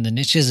saying, "The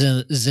niches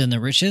is in the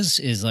riches,"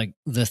 is, like,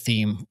 the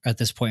theme at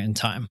this point in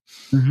time.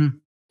 Mhm.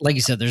 Like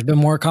you said, there's been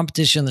more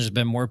competition, there's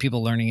been more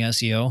people learning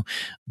SEO,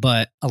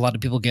 but a lot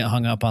of people get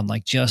hung up on,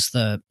 like, just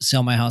the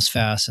sell my house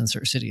fast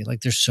insert city. Like,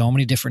 there's so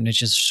many different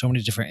niches, so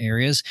many different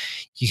areas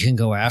you can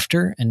go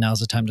after, and now's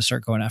the time to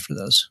start going after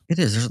those. It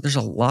is. There's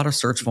a lot of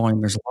search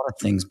volume. There's a lot of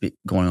things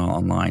going on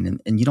online,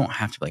 and you don't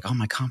have to be like, oh,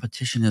 my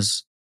competition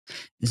is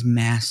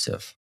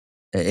massive.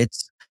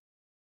 It's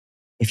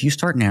if you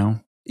start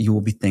now, you will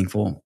be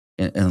thankful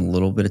in a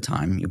little bit of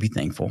time. You'll be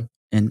thankful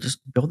and just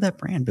build that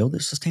brand, build the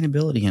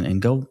sustainability,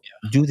 and go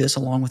do this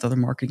along with other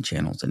marketing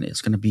channels. And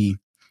it's going to be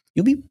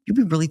you'll be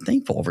really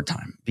thankful over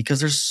time because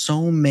there's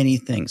so many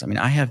things. I mean,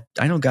 I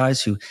know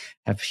guys who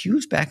have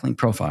huge backlink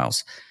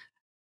profiles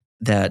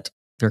that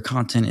their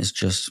content is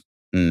just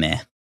meh,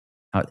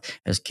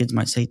 as kids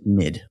might say,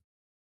 mid.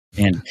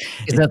 And Is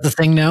it's that the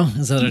thing now?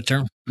 Is that a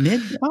term?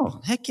 mid.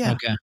 Oh, heck yeah,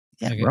 Okay.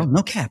 yeah, Okay. bro,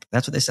 no cap.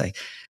 That's what they say.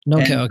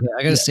 Okay, And okay.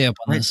 I gotta yeah, stay up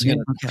on right, this. I mid,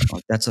 gotta no cap.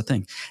 Like, that's the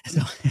thing.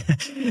 So,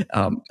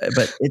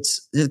 but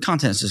it's the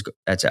content is just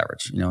that's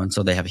average, and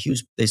so they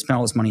spend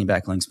all this money in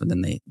backlinks, but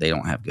then they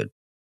don't have good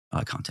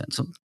content.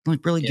 So,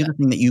 like, really yeah. do the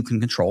thing that you can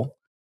control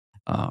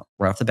right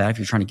off the bat if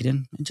you're trying to get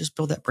in, and just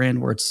build that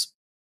brand where it's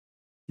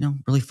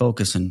really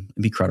focus and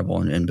be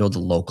credible and build a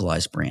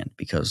localized brand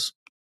because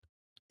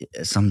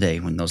someday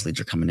when those leads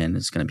are coming in,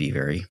 it's going to be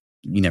very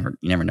you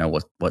never know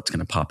what's going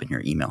to pop in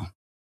your email.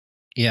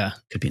 Yeah.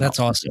 Could be an That's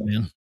awesome awesome,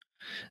 deal. man.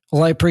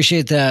 Well, I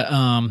appreciate that.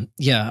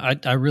 Yeah,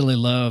 I really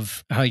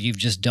love how you've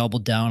just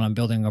doubled down on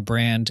building a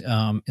brand.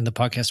 In the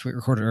podcast we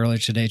recorded earlier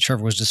today,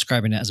 Trevor was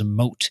describing it as a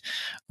moat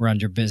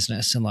around your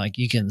business. And like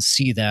you can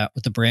see that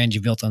with the brand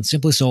you built on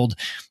Simply Sold.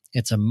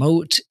 It's a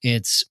moat,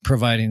 it's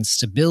providing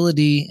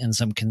stability and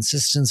some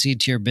consistency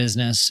to your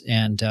business.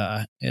 And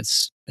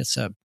it's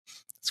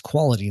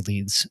quality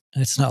leads.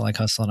 It's not like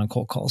hustling on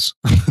cold calls.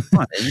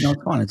 Fun.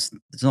 It's fun. It's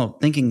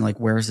thinking like,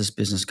 where is this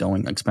business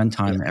going? Like, spend Yeah.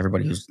 time.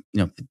 Everybody who's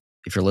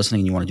if you're listening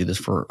and you want to do this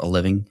for a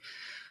living,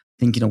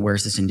 think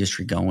where's this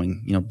industry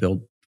going?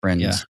 Build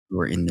Yeah. friends who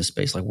are in this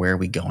space, like, where are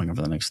we going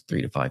over the next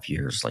 3 to 5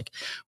 years? Like,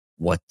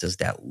 what does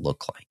that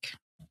look like?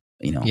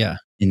 You know, Yeah.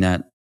 in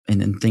that and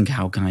then think,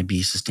 how can I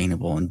be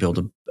sustainable and build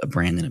a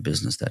brand and a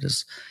business that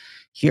is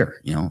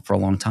here, for a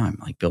long time,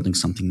 like building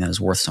something that is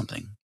worth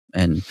something.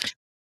 And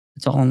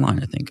it's all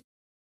online, I think.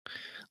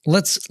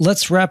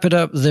 Let's wrap it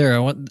up there.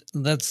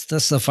 That's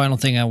the final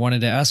thing I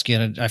wanted to ask you,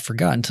 and I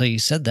forgot until you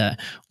said that.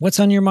 What's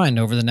on your mind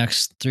over the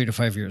next 3 to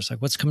 5 years? Like,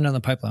 what's coming down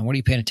the pipeline? What are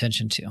you paying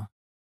attention to?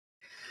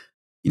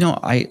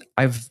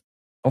 I've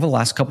over the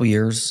last couple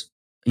years,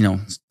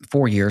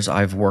 4 years,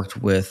 I've worked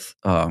with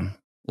a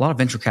lot of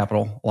venture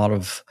capital, a lot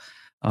of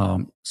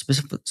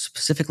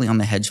specifically on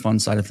the hedge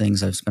fund side of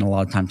things. I've spent a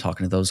lot of time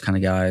talking to those kind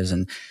of guys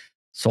and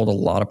sold a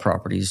lot of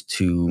properties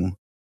to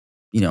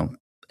you know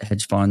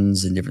hedge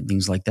funds and different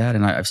things like that.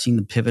 And I've seen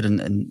the pivot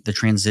and the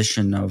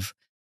transition of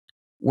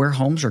where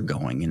homes are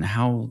going and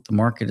how the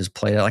market is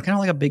played out. Like kind of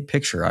like a big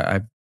picture.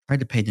 I've tried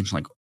to pay attention,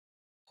 like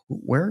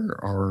where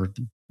are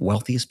the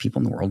wealthiest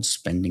people in the world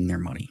spending their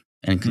money?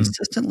 And Mm,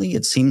 consistently,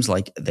 it seems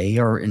like they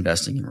are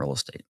investing in real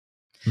estate.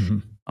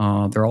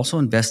 mhm. They're also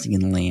investing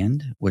in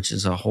land, which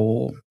is a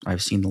whole.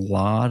 I've seen a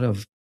lot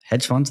of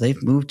hedge funds.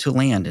 They've moved to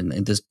land,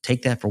 and just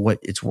take that for what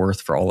it's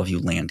worth for all of you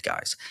land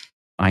guys.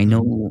 I Mhm.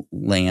 know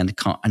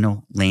I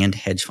know land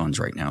hedge funds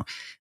right now.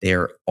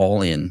 They're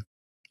all in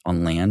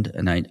on land,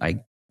 and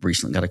I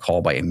recently got a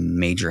call by a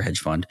major hedge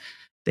fund.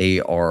 They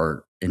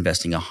are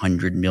investing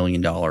 $100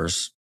 million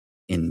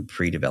in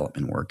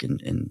pre-development work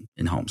in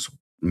homes.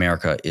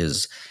 America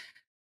is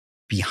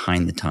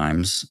behind the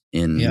times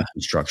in Yeah.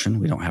 construction.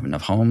 We don't have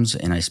enough homes,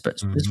 and Mhm.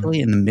 especially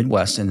in the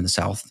Midwest and in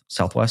the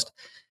Southwest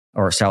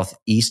or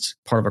Southeast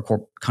part of our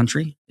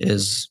country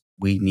is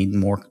we need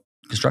more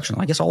construction.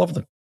 I guess all over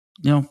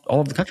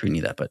the country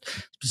need that, but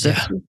Yeah.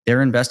 specifically,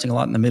 they're investing a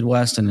lot in the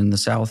Midwest and in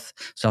the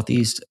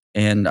Southeast,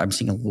 and I'm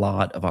seeing a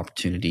lot of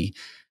opportunity.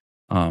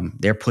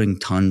 They're putting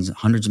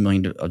hundreds of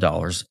millions of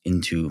dollars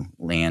into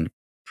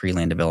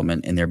pre-land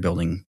development, and they're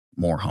building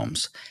more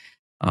homes,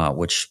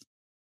 which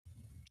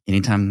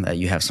anytime that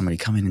you have somebody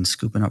coming and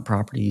scooping up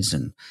properties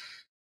and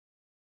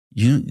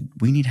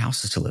we need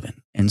houses to live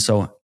in. And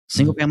so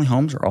single Mhm. family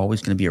homes are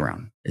always going to be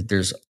around.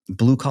 There's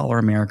blue collar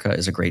America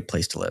is a great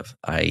place to live.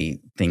 I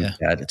think Yeah.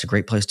 that it's a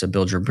great place to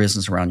build your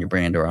business around, your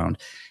brand around,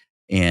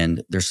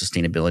 and there's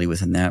sustainability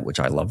within that, which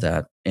I love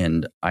that.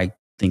 And I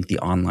think the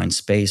online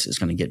space is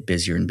going to get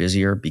busier and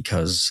busier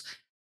because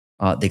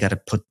they got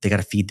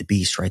to feed the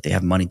beast, right? They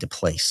have money to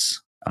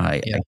place.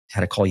 I Yeah.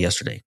 had a call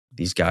yesterday.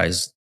 These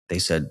guys, they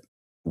said,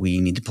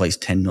 we need to place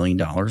 $10 million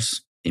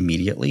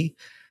immediately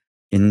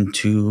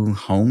into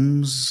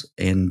homes,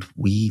 and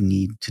we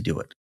need to do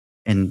it.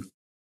 And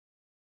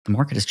the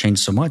market has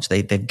changed so much.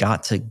 They've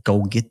got to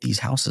go get these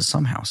houses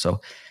somehow.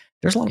 So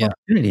there's a lot of Yeah.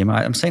 opportunity.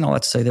 I'm saying all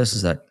that to say this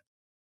is that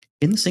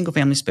in the single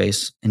family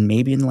space and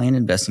maybe in the land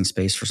investing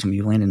space for some of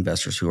you land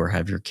investors who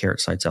have your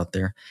carrot sites out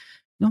there,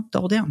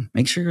 double down.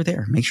 Make sure you're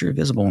there. Make sure you're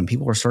visible when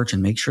people are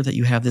searching. Make sure that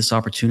you have this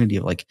opportunity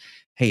of like,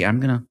 hey, I'm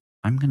gonna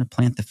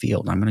plant the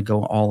field. I'm gonna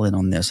go all in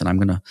on this, and I'm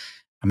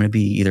gonna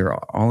be either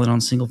all in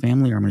on single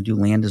family or I'm gonna do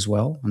land as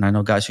well. And I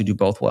know guys who do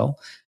both well,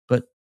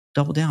 but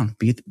double down.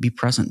 Be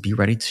present. Be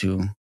ready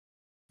to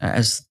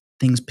as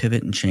things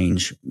pivot and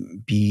change.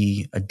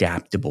 Be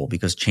adaptable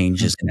because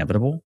change Mm. is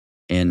inevitable.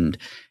 And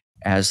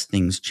as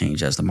things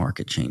change, as the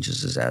market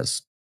changes,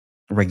 as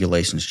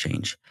regulations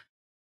change,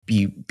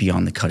 be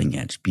on the cutting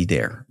edge, be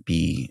there,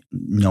 be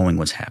knowing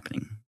what's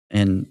happening,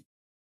 and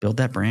build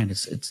that brand.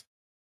 It's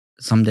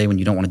someday when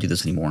you don't want to do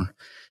this anymore,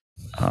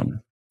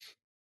 um,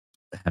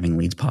 having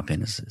leads pop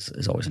in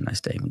is always a nice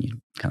day when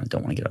you kind of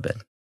don't want to get out of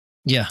bed.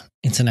 Yeah,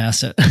 it's an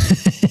asset.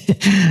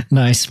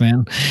 Nice,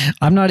 man.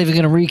 I'm not even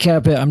going to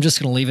recap it. I'm just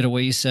going to leave it the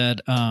way you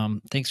said.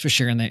 Thanks for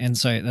sharing the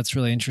insight. That's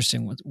really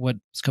interesting.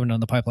 What's coming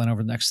down the pipeline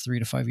over the next 3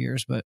 to 5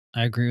 years? But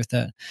I agree with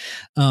that.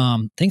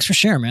 Thanks for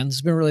sharing, man. This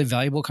has been a really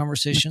valuable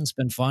conversation. It's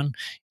been fun.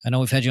 I know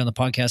we've had you on the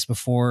podcast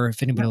before.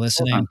 If Yeah, anybody all the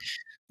time. listening,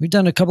 we've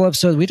done a couple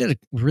episodes. We did a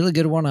really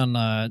good one on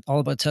all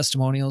about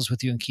testimonials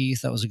with you and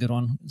Keith. That was a good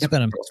one. It's Yep,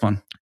 been a it was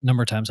fun.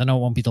 number of times. I know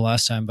it won't be the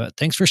last time, but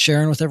thanks for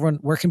sharing with everyone.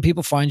 Where can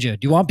people find you?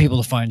 Do you want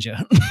people to find you?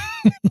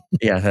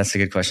 Yeah, that's a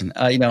good question.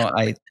 I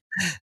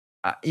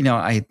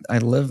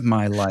live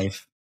my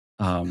life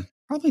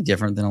probably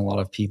different than a lot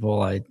of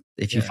people.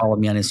 If you Yeah. follow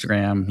me on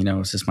Instagram,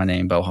 it's just my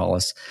name, Beau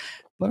Hollis.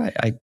 But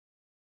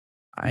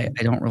I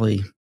don't really.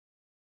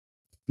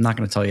 I'm not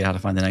going to tell you how to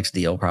find the next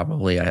deal.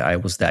 Probably, I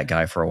was that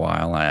guy for a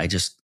while. I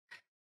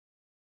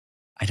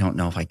don't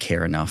know if I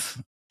care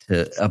enough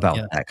about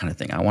Yeah. that kind of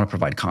thing. I want to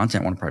provide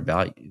content, I want to provide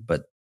value,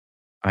 but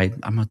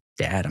I'm a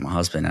dad, I'm a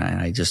husband,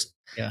 and I just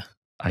Yeah.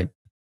 I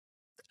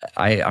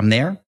I'm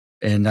there,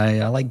 and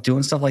I like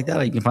doing stuff like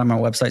that. You can find my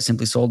website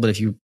Simply Sold, but if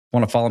you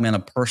want to follow me on a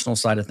personal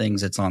side of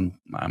things, it's on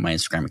my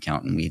Instagram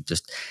account, and I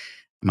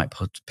might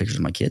post pictures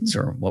of my kids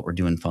or what we're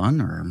doing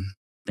fun or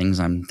things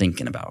I'm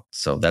thinking about.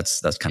 So that's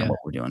kind of Yeah. what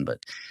we're doing.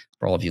 But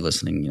for all of you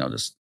listening,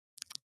 just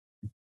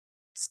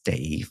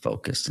stay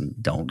focused and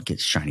don't get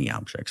shiny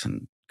objects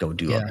and go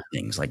do Yeah. other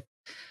things. Like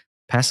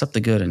pass up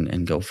the good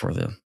and go for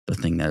the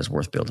thing that is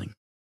worth building.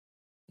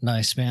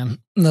 Nice, man.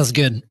 That's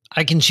good.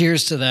 I can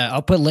cheers to that.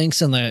 I'll put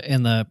links in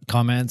the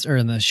comments or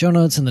in the show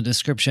notes in the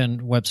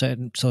description, website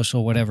and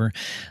social, whatever.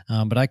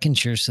 But I can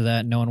cheers to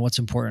that, knowing what's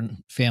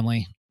important.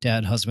 Family,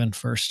 dad, husband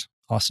first.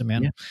 Awesome,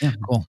 man. Yeah, yeah.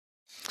 Cool.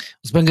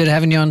 It's been good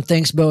having you on.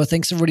 Thanks, Beau.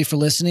 Thanks everybody for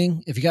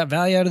listening. If you got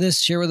value out of this,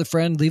 share with a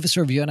friend, leave us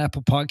a review on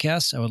Apple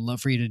Podcasts. I would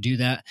love for you to do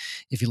that.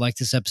 If you like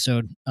this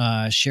episode,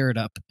 share it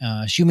up.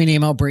 Shoot me an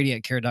email,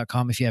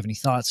 brady@carrot.com if you have any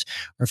thoughts,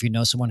 or if you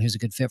know someone who's a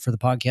good fit for the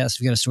podcast.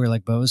 If you got a story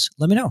like Beau's,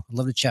 let me know. I'd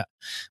love to chat.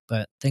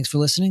 But thanks for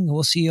listening, and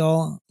we'll see you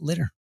all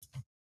later.